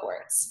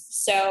cohorts.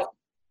 So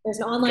there's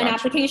an online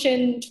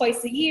application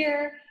twice a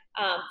year.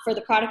 For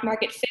the product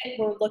market fit,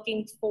 we're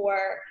looking for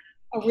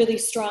a really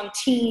strong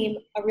team,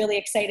 a really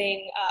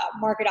exciting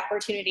market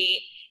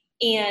opportunity,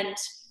 and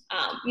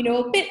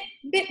a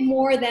bit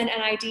more than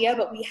an idea,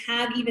 but we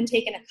have even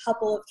taken a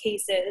couple of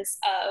cases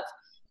of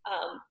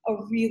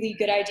a really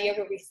good idea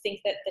where we think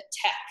that the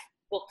tech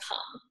will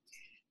come.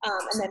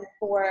 And then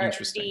for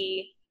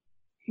the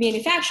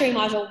manufacturing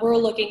module, we're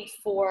looking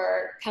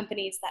for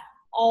companies that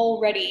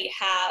already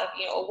have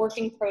a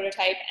working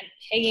prototype and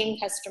paying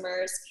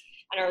customers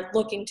and are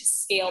looking to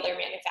scale their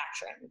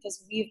manufacturing,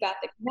 because we've got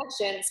the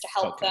connections to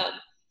help them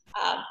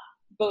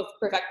both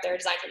perfect their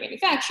design for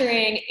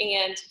manufacturing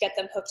and get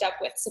them hooked up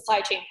with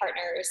supply chain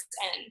partners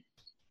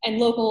and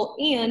local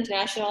and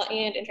national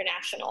and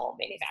international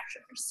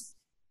manufacturers.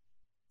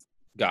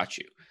 Got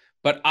you.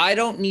 But I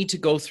don't need to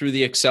go through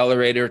the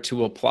accelerator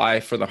to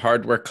apply for the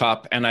Hardware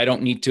Cup, and I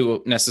don't need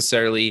to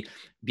necessarily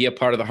be a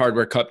part of the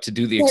Hardware Cup to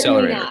do the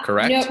accelerator,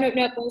 correct?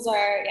 No, those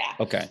are,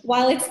 Okay.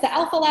 While it's the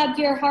Alpha Lab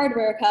Gear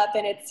Hardware Cup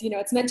and it's,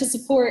 it's meant to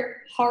support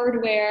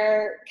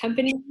hardware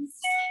companies,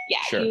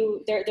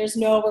 there's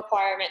no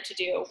requirement to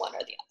do one or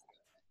the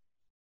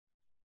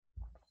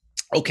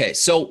other. Okay,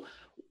 so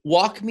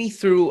walk me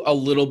through a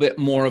little bit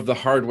more of the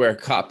Hardware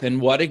Cup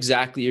and what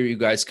exactly are you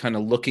guys kind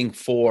of looking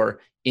for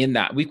in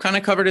that? We've kind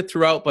of covered it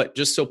throughout, but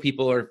just so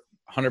people are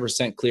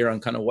 100% clear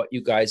on kind of what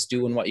you guys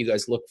do and what you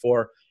guys look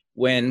for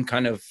when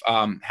kind of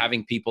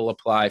having people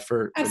apply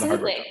for the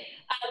Hardware Cup.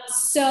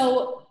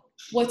 So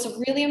what's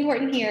really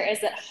important here is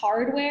that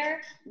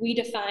hardware we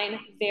define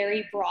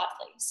very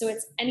broadly. So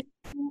it's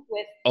anything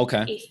with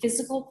a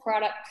physical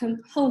product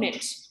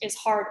component is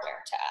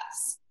hardware to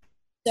us.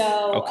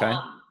 So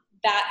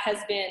that has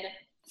been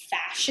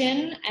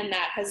fashion, and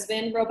that has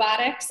been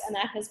robotics, and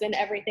that has been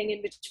everything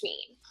in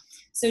between.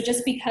 So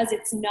just because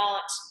it's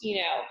not,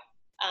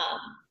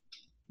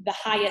 the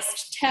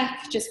highest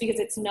tech, just because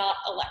it's not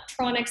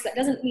electronics, that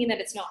doesn't mean that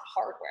it's not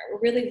hardware.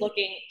 We're really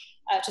looking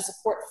to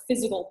support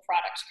physical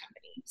product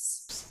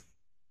companies.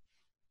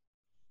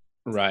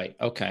 Right.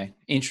 Okay.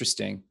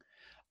 Interesting.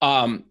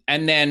 And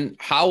then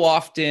how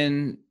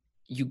often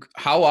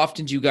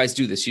do you guys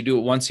do this? You do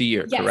it once a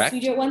year, correct? Yes, we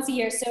do it once a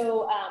year.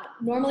 So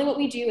normally what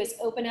we do is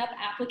open up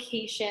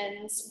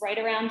applications right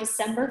around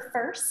December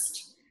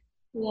 1st.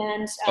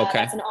 And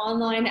that's an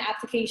online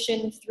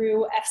application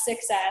through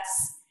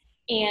F6S.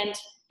 And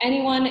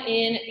anyone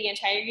in the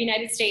entire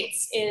United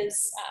States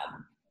is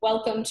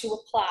welcome to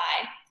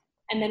apply.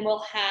 And then we'll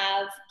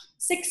have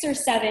 6 or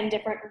 7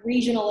 different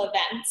regional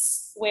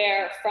events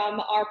where from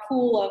our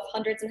pool of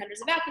hundreds and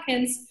hundreds of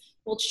applicants,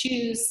 we'll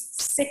choose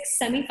 6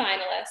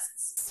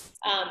 semifinalists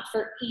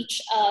for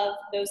each of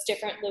those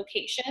different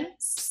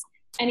locations.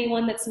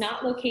 Anyone that's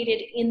not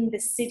located in the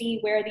city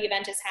where the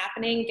event is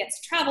happening gets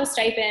a travel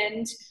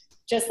stipend,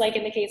 just like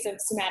in the case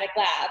of Somatic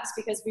Labs,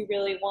 because we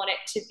really want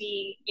it to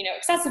be,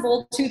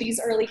 accessible to these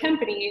early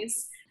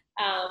companies.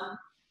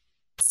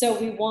 So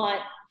we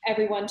want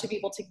everyone to be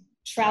able to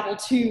travel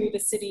to the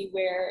city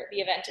where the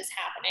event is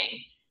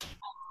happening.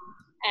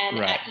 And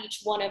Right. at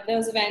each one of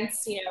those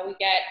events, we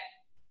get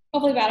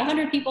hopefully about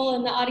 100 people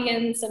in the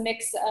audience, a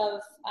mix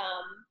of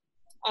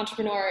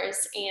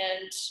entrepreneurs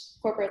and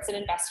corporates and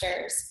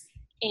investors.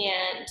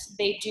 And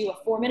they do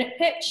a 4-minute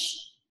pitch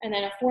and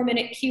then a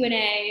 4-minute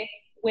Q&A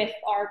with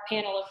our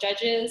panel of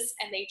judges,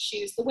 and they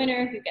choose the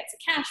winner who gets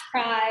a cash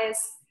prize.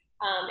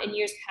 In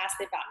years past,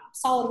 they've gotten a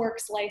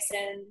SolidWorks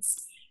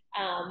license.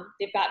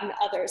 They've gotten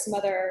some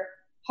other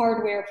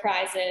hardware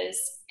prizes,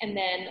 and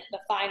then the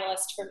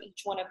finalists from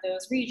each one of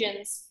those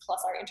regions,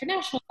 plus our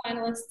international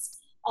finalists,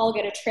 all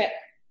get a trip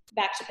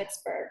back to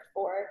Pittsburgh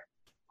for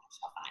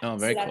national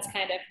finals. Very so that's cool.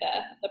 kind of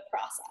the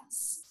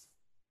process.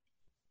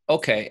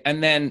 Okay,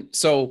 and then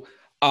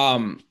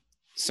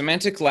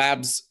Semantic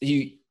Labs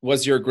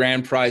was your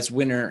grand prize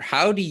winner.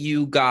 How do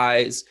you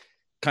guys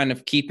kind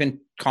of keep in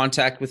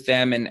contact with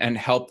them and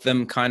help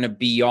them kind of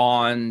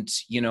beyond,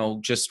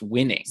 just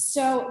winning?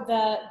 So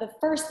the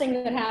first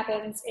thing that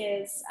happens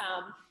is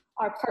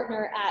our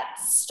partner at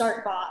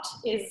StartBot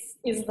is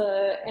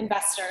the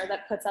investor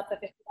that puts up the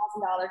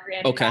 $50,000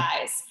 grand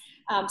prize.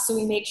 So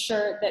we make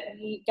sure that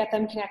we get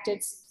them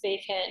connected so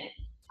they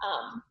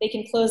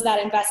can close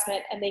that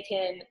investment and they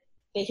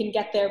can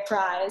get their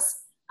prize.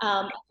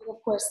 And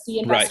of course, the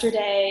investor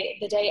day,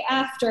 the day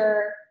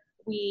after,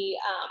 we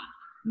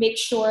make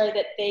sure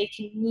that they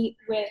can meet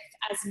with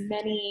as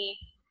many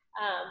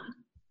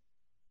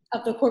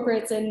of the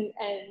corporates and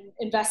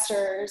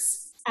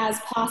investors as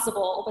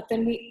possible. But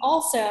then we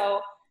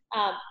also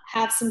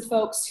have some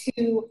folks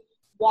who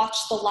watch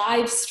the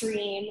live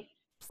stream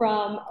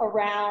from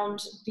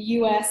around the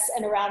US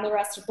and around the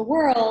rest of the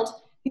world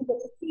who get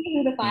to see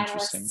who the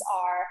finalists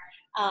are.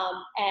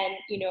 And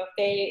if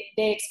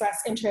they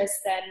express interest,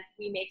 then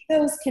we make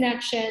those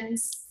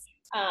connections.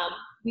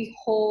 We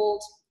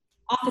hold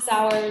office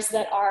hours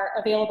that are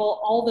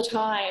available all the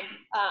time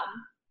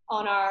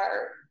on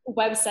our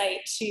website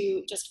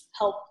to just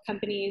help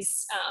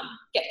companies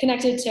get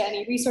connected to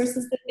any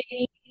resources that they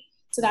need.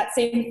 So that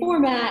same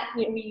format,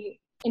 we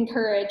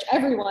encourage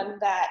everyone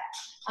that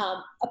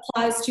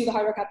applies to the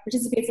Hardware Cup,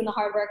 participates in the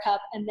Hardware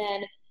Cup, and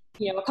then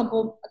a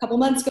couple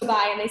months go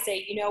by and they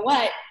say, you know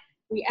what,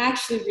 we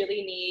actually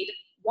really need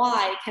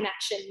Y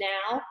connection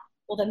now.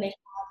 Well, then they have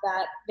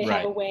that. They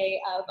have a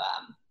way of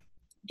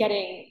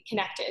getting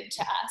connected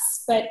to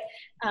us. But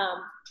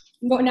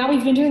now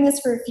we've been doing this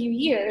for a few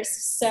years.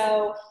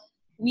 So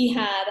we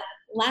had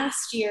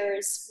last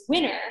year's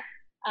winner,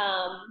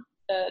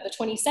 the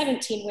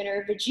 2017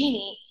 winner,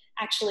 Vigini,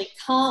 actually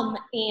come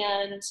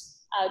and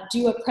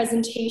do a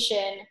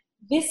presentation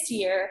this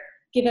year,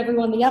 give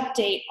everyone the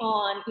update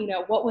on,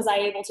 what was I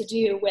able to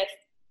do with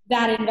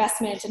that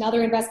investment and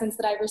other investments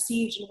that I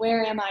received and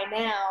where am I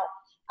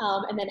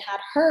now, and then had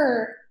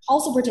her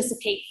also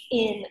participate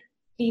in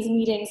these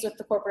meetings with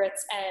the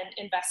corporates and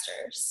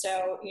investors.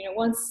 So,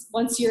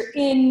 once you're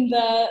in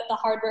the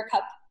Hardware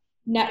Cup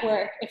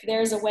network, if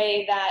there's a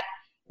way that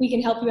we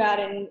can help you out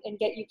and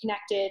get you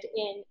connected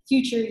in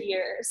future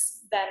years,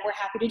 then we're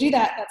happy to do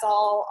that. That's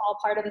all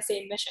part of the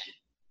same mission.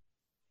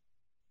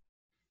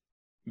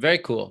 Very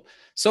cool.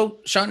 So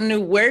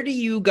Shantanu, where do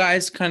you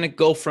guys kind of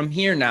go from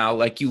here now?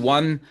 Like, you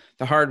won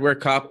the Hardware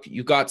Cup,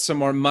 you got some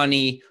more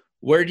money.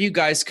 Where do you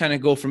guys kind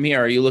of go from here?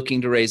 Are you looking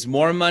to raise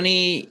more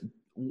money?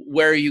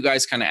 Where are you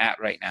guys kind of at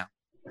right now?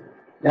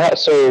 Yeah,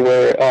 so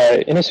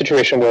we're in a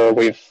situation where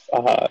we've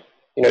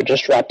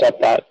just wrapped up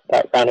that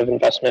round of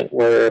investment.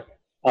 We're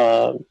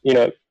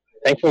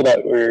thankful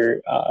that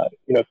we're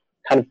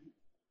kind of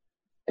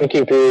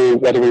thinking through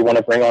whether we want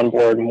to bring on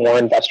board more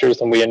investors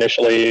than we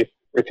initially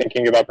were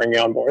thinking about bringing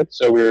on board.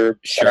 So we're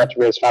set out to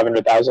raise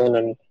 $500,000,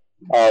 and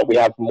we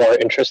have more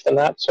interest than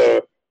that.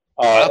 So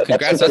congrats,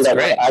 that's something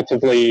great. We're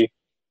actively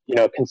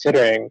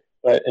considering.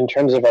 But in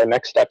terms of our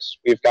next steps,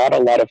 we've got a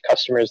lot of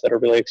customers that are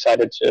really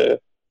excited to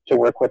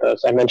work with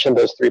us. I mentioned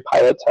those 3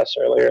 pilot tests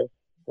earlier.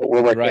 What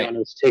we're working on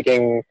is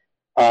taking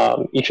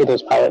each of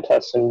those pilot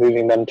tests and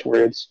moving them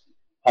towards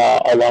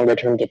a longer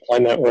term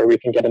deployment where we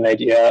can get an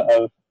idea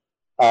of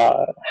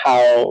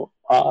how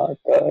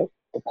the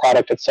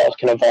product itself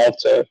can evolve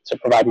to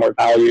provide more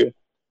value.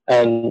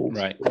 And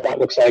what that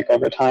looks like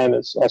over time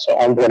is also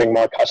onboarding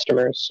more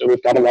customers. So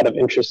we've got a lot of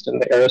interest in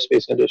the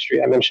aerospace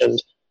industry. I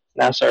mentioned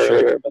NASA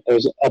earlier, but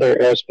there's other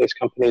aerospace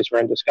companies we're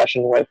in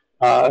discussion with,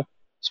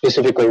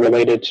 specifically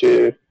related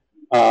to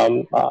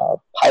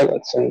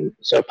pilots. And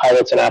so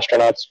pilots and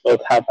astronauts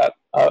both have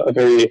a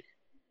very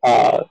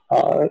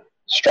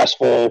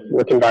stressful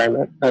work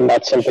environment, and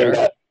that's something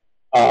that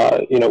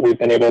we've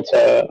been able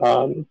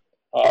to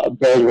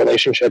build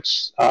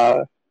relationships,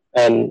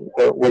 and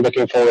we're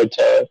looking forward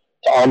to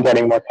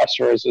onboarding more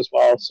customers as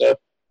well. So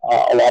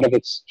a lot of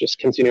it's just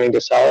continuing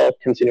to sell,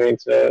 continuing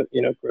to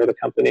grow the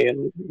company,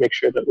 and make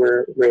sure that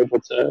we're able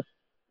to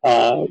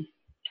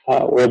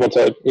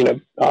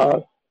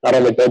not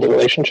only build the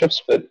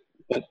relationships but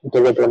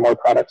deliver more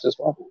products as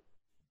well.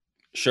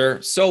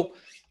 Sure. So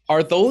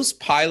are those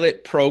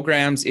pilot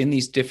programs in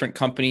these different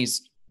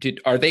companies,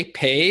 are they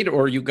paid,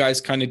 or are you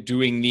guys kind of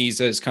doing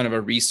these as kind of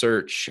a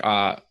research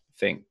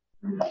thing?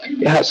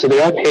 Yeah, so they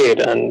are paid,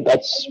 and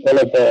that's one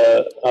of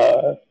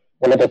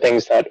the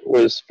things that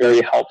was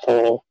very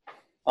helpful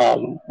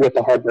with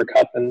the Hardware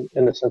Cup, in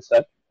the sense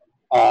that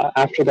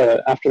after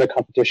the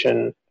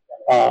competition,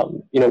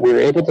 we were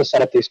able to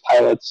set up these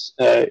pilots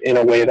in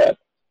a way that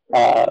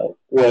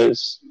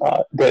was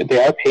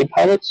they are paid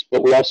pilots,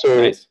 but we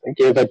also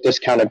gave a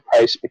discounted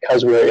price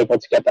because we were able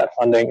to get that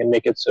funding and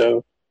make it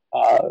so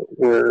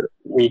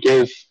we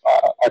give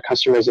our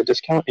customers a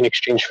discount in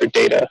exchange for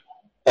data.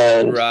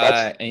 And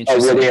that's a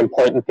really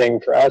important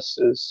thing for us,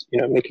 is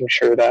making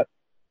sure that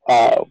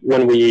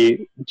when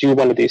we do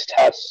one of these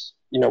tests,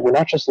 we're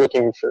not just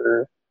looking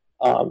for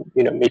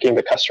making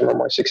the customer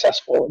more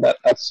successful.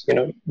 That's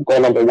goal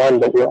number one,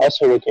 but we're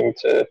also looking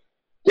to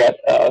get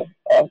a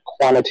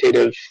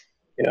quantitative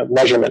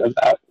measurement of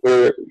that.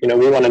 We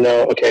want to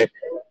know, okay,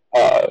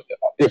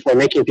 if we're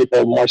making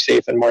people more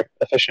safe and more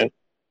efficient,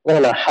 we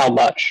want to know how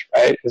much,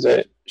 right? Is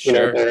it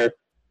they're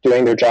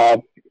doing their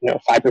job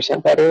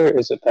 5% better?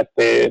 Is it that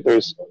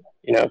there's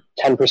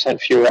 10%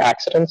 fewer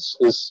accidents?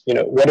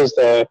 What is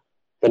the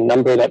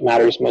number that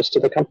matters most to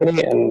the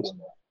company, and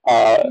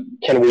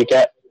can we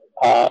get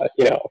a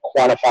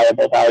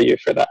quantifiable value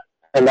for that?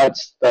 And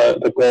that's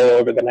the goal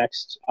over the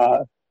next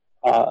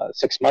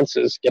 6 months,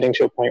 is getting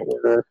to a point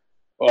where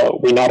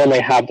we not only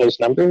have those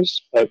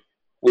numbers, but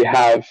we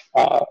have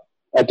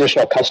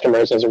additional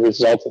customers as a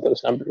result of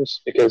those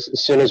numbers. Because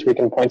as soon as we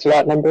can point to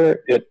that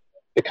number, it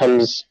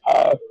becomes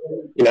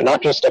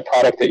not just a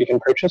product that you can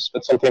purchase,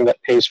 but something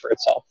that pays for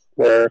itself,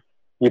 where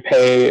you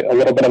pay a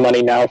little bit of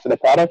money now for the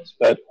product,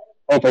 but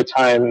over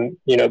time,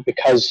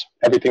 because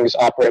everything's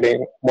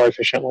operating more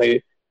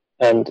efficiently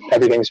and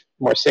everything's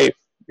more safe,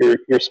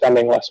 you're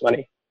spending less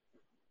money.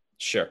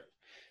 Sure.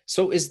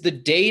 So is the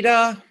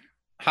data,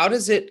 how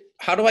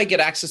do I get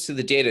access to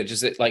the data?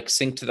 Does it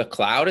sync to the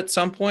cloud at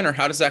some point, or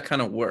how does that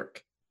kind of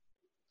work?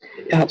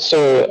 Yeah,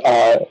 so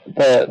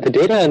the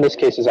data in this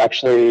case is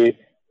actually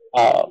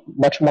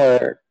much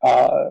more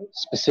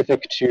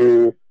specific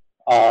to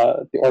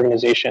the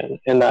organization,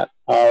 in that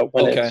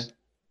when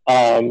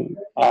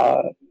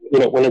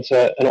it's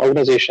an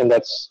organization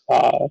that's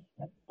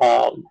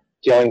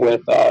dealing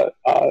with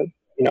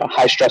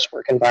high stress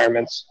work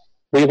environments,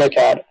 we look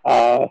at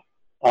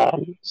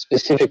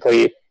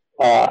specifically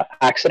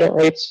accident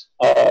rates,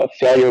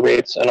 failure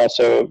rates, and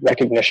also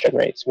recognition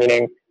rates.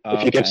 Meaning,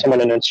 if you give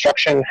someone an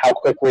instruction, how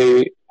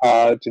quickly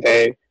do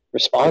they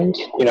respond?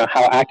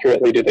 How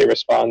accurately do they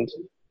respond?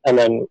 And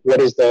then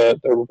what is the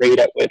rate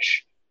at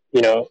which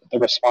the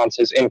response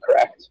is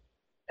incorrect?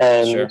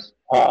 And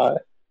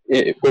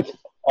with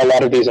a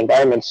lot of these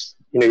environments,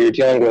 you're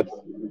dealing with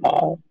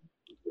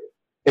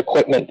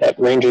equipment that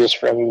ranges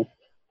from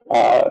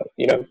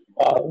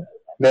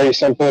very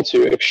simple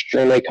to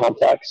extremely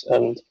complex.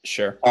 And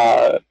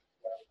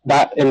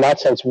that, in that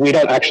sense, we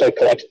don't actually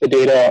collect the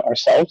data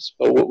ourselves,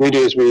 but what we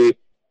do is the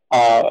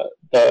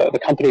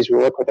companies we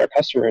work with, our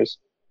customers,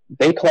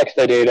 they collect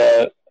the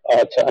data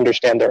to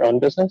understand their own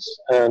business,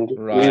 and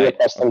we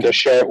request them to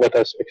share it with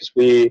us, because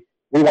we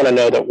want to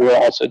know that we're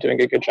also doing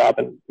a good job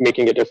and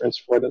making a difference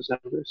for those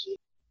numbers.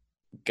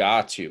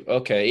 Got you.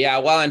 Okay. Yeah.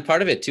 Well, and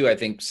part of it too, I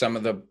think some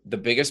of the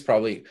biggest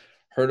probably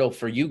hurdle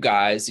for you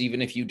guys,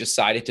 even if you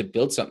decided to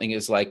build something,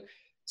 is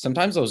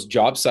sometimes those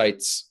job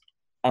sites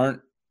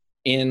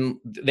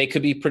they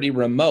could be pretty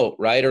remote,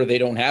 right? Or they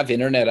don't have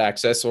internet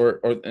access, or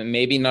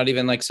maybe not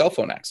even cell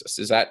phone access.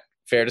 Is that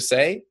fair to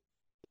say?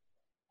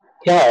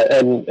 Yeah.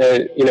 And,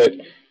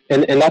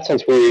 in that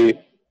sense, we,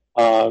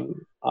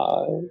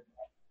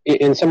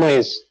 in some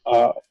ways,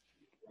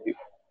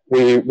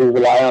 we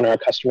rely on our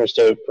customers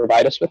to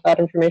provide us with that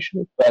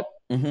information, but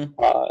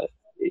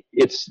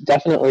it's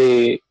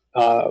definitely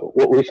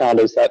what we found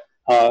is that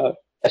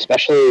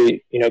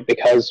especially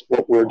because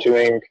what we're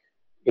doing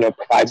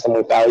provides them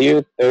with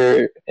value,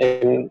 they're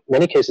in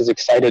many cases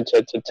excited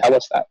to tell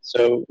us that.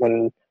 So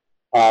when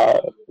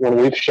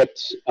we've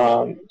shipped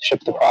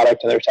the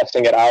product and they're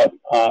testing it out,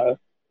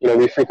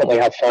 we frequently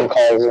have phone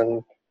calls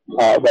and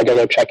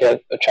regular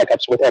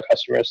checkups with our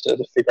customers to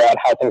figure out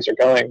how things are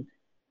going.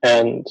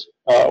 And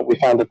we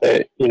found that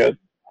they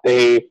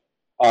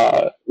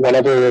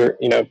whenever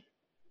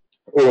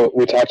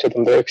we talk to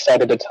them, they're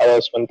excited to tell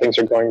us when things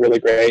are going really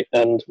great,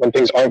 and when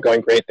things aren't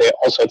going great, they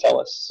also tell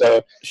us.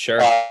 So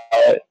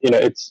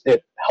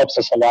it helps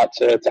us a lot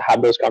to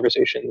have those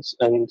conversations,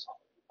 and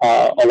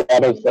a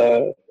lot of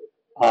the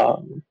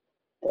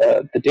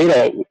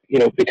data,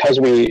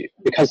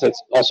 because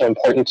it's also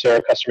important to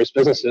our customers'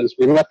 businesses,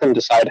 we let them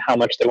decide how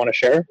much they want to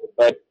share.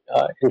 But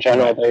in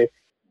general,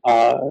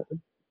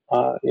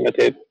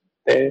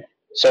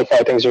 So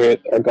far things are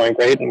going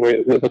great, and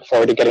we look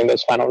forward to getting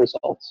those final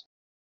results.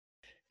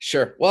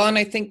 Sure. Well, and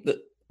I think that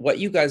what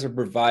you guys are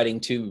providing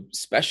too,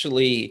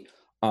 especially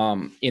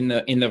in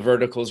the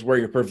verticals where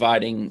you're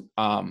providing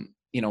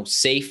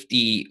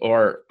safety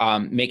or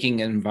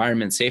making an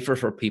environment safer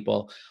for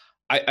people,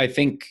 I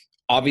think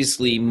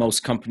obviously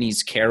most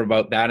companies care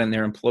about that and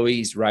their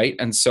employees, right?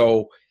 And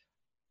so,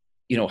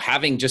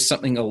 having just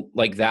something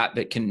like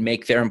that can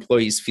make their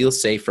employees feel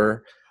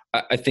safer,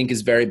 I think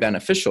is very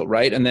beneficial,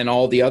 right? And then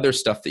all the other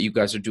stuff that you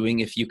guys are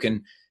doing, if you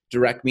can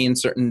direct me in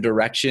certain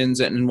directions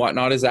and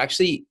whatnot, is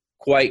actually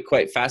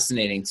quite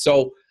fascinating.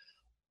 So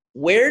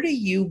where do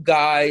you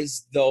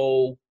guys,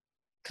 though,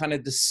 kind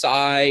of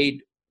decide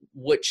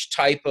which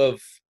type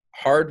of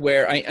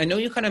hardware? I know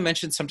you kind of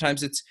mentioned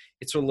sometimes it's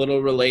a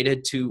little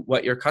related to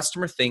what your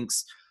customer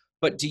thinks,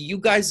 but do you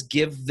guys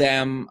give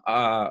them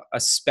a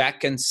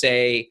spec and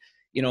say,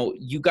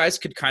 you guys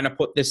could kind of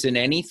put this in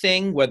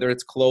anything, whether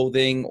it's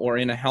clothing or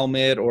in a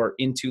helmet or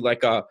into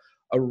like a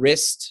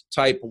wrist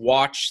type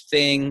watch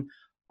thing?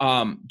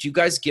 Do you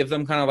guys give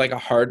them kind of like a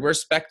hardware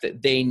spec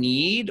that they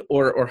need,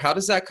 or how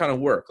does that kind of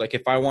work? Like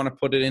if I want to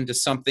put it into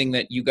something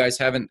that you guys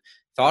haven't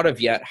thought of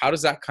yet, how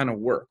does that kind of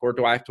work? Or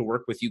do I have to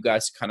work with you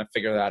guys to kind of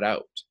figure that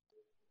out?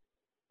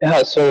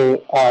 Yeah,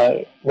 so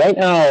right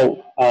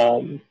now,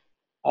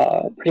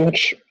 pretty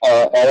much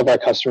all of our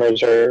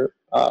customers are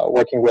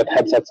working with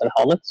headsets and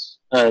helmets.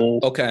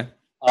 And okay.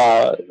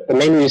 The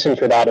main reason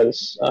for that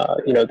is,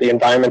 the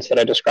environments that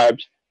I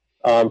described.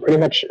 Pretty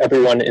much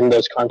everyone in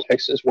those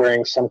contexts is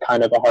wearing some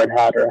kind of a hard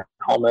hat or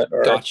helmet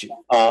or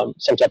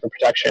some type of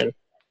protection.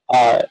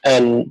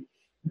 And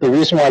the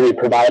reason why we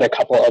provide a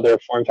couple other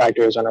form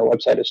factors on our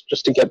website is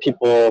just to get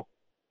people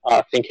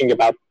thinking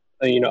about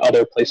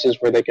other places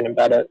where they can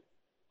embed it.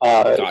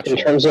 In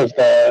terms of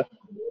the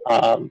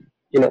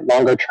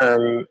longer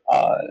term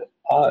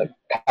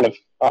kind of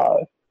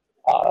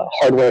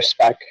hardware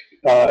spec,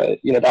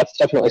 that's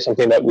definitely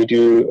something that we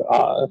do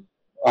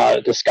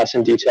discuss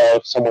in detail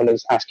if someone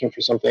is asking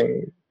for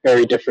something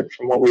very different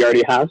from what we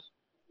already have.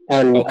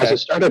 And as a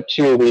startup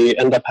too, we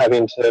end up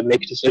having to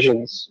make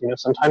decisions.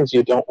 Sometimes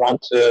you don't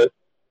want to,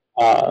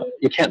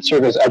 you can't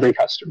serve as every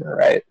customer,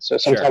 right? So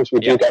sometimes we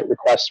do get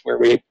requests where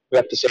we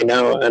have to say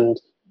no, and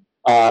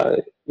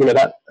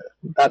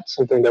that's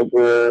something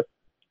that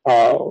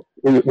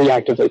we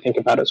actively think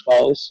about as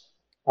well as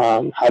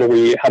how do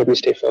we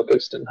stay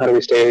focused, and how do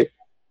we stay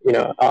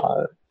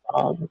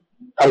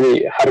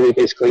how do we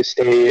basically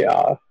stay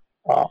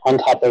on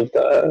top of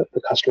the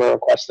customer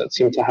requests that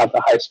seem to have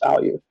the highest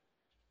value?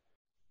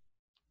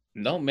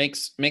 No,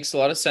 makes a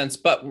lot of sense.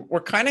 But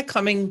we're kind of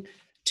coming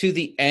to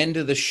the end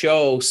of the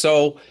show.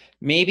 So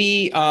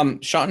maybe,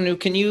 Shantanu,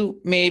 can you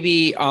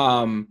maybe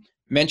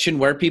mention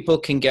where people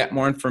can get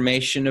more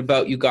information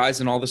about you guys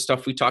and all the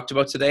stuff we talked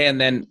about today?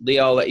 And then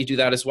Leah, I'll let you do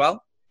that as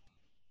well.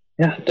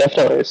 Yeah,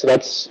 definitely. So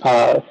that's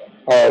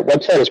our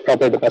website is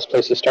probably the best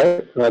place to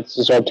start. That's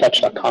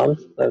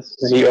zorbtouch.com. That's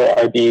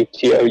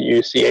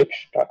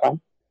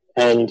ZORBTOUCH.com.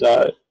 And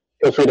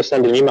feel free to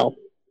send an email.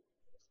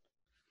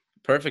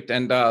 Perfect.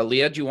 And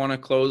Leah, do you want to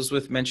close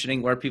with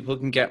mentioning where people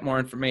can get more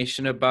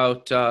information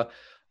about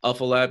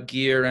Alpha Lab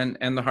gear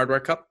and the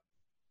Hardware Cup?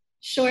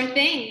 Sure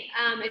thing.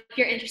 If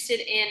you're interested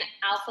in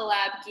Alpha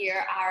Lab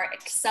gear, our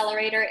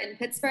accelerator in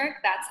Pittsburgh,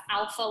 that's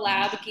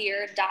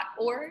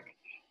alphalabgear.org.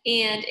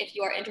 And if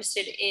you are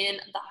interested in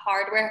the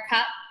Hardware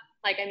Cup,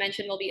 like I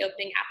mentioned, we'll be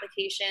opening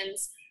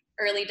applications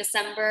early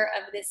December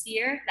of this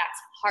year. That's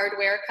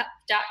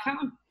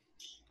hardwarecup.com.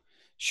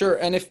 Sure.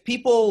 And if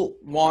people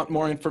want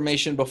more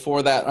information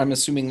before that, I'm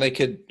assuming they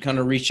could kind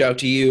of reach out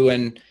to you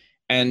and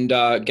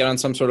get on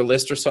some sort of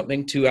list or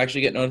something to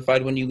actually get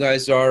notified when you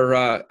guys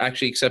are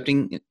actually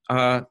accepting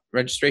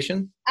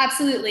registration?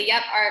 Absolutely.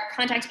 Yep. Our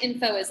contact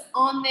info is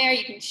on there.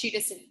 You can shoot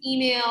us an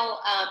email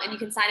and you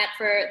can sign up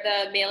for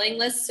the mailing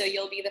list so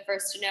you'll be the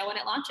first to know when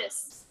it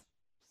launches.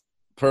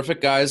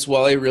 Perfect, guys.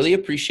 Well, I really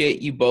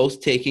appreciate you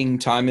both taking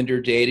time in your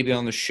day to be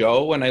on the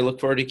show, and I look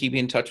forward to keeping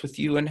in touch with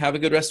you, and have a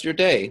good rest of your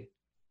day.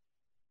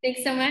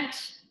 Thanks so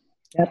much.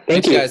 Yeah,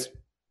 thank you, guys.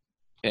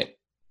 Okay.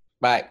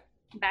 Bye.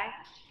 Bye.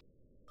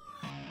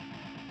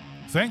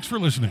 Thanks for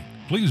listening.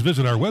 Please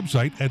visit our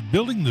website at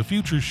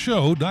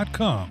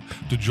buildingthefutureshow.com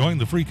to join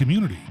the free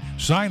community,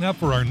 sign up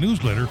for our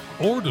newsletter,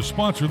 or to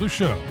sponsor the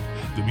show.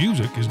 The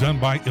music is done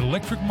by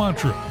Electric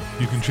Mantra.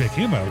 You can check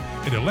him out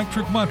at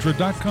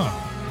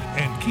electricmantra.com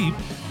and keep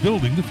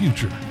building the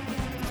future.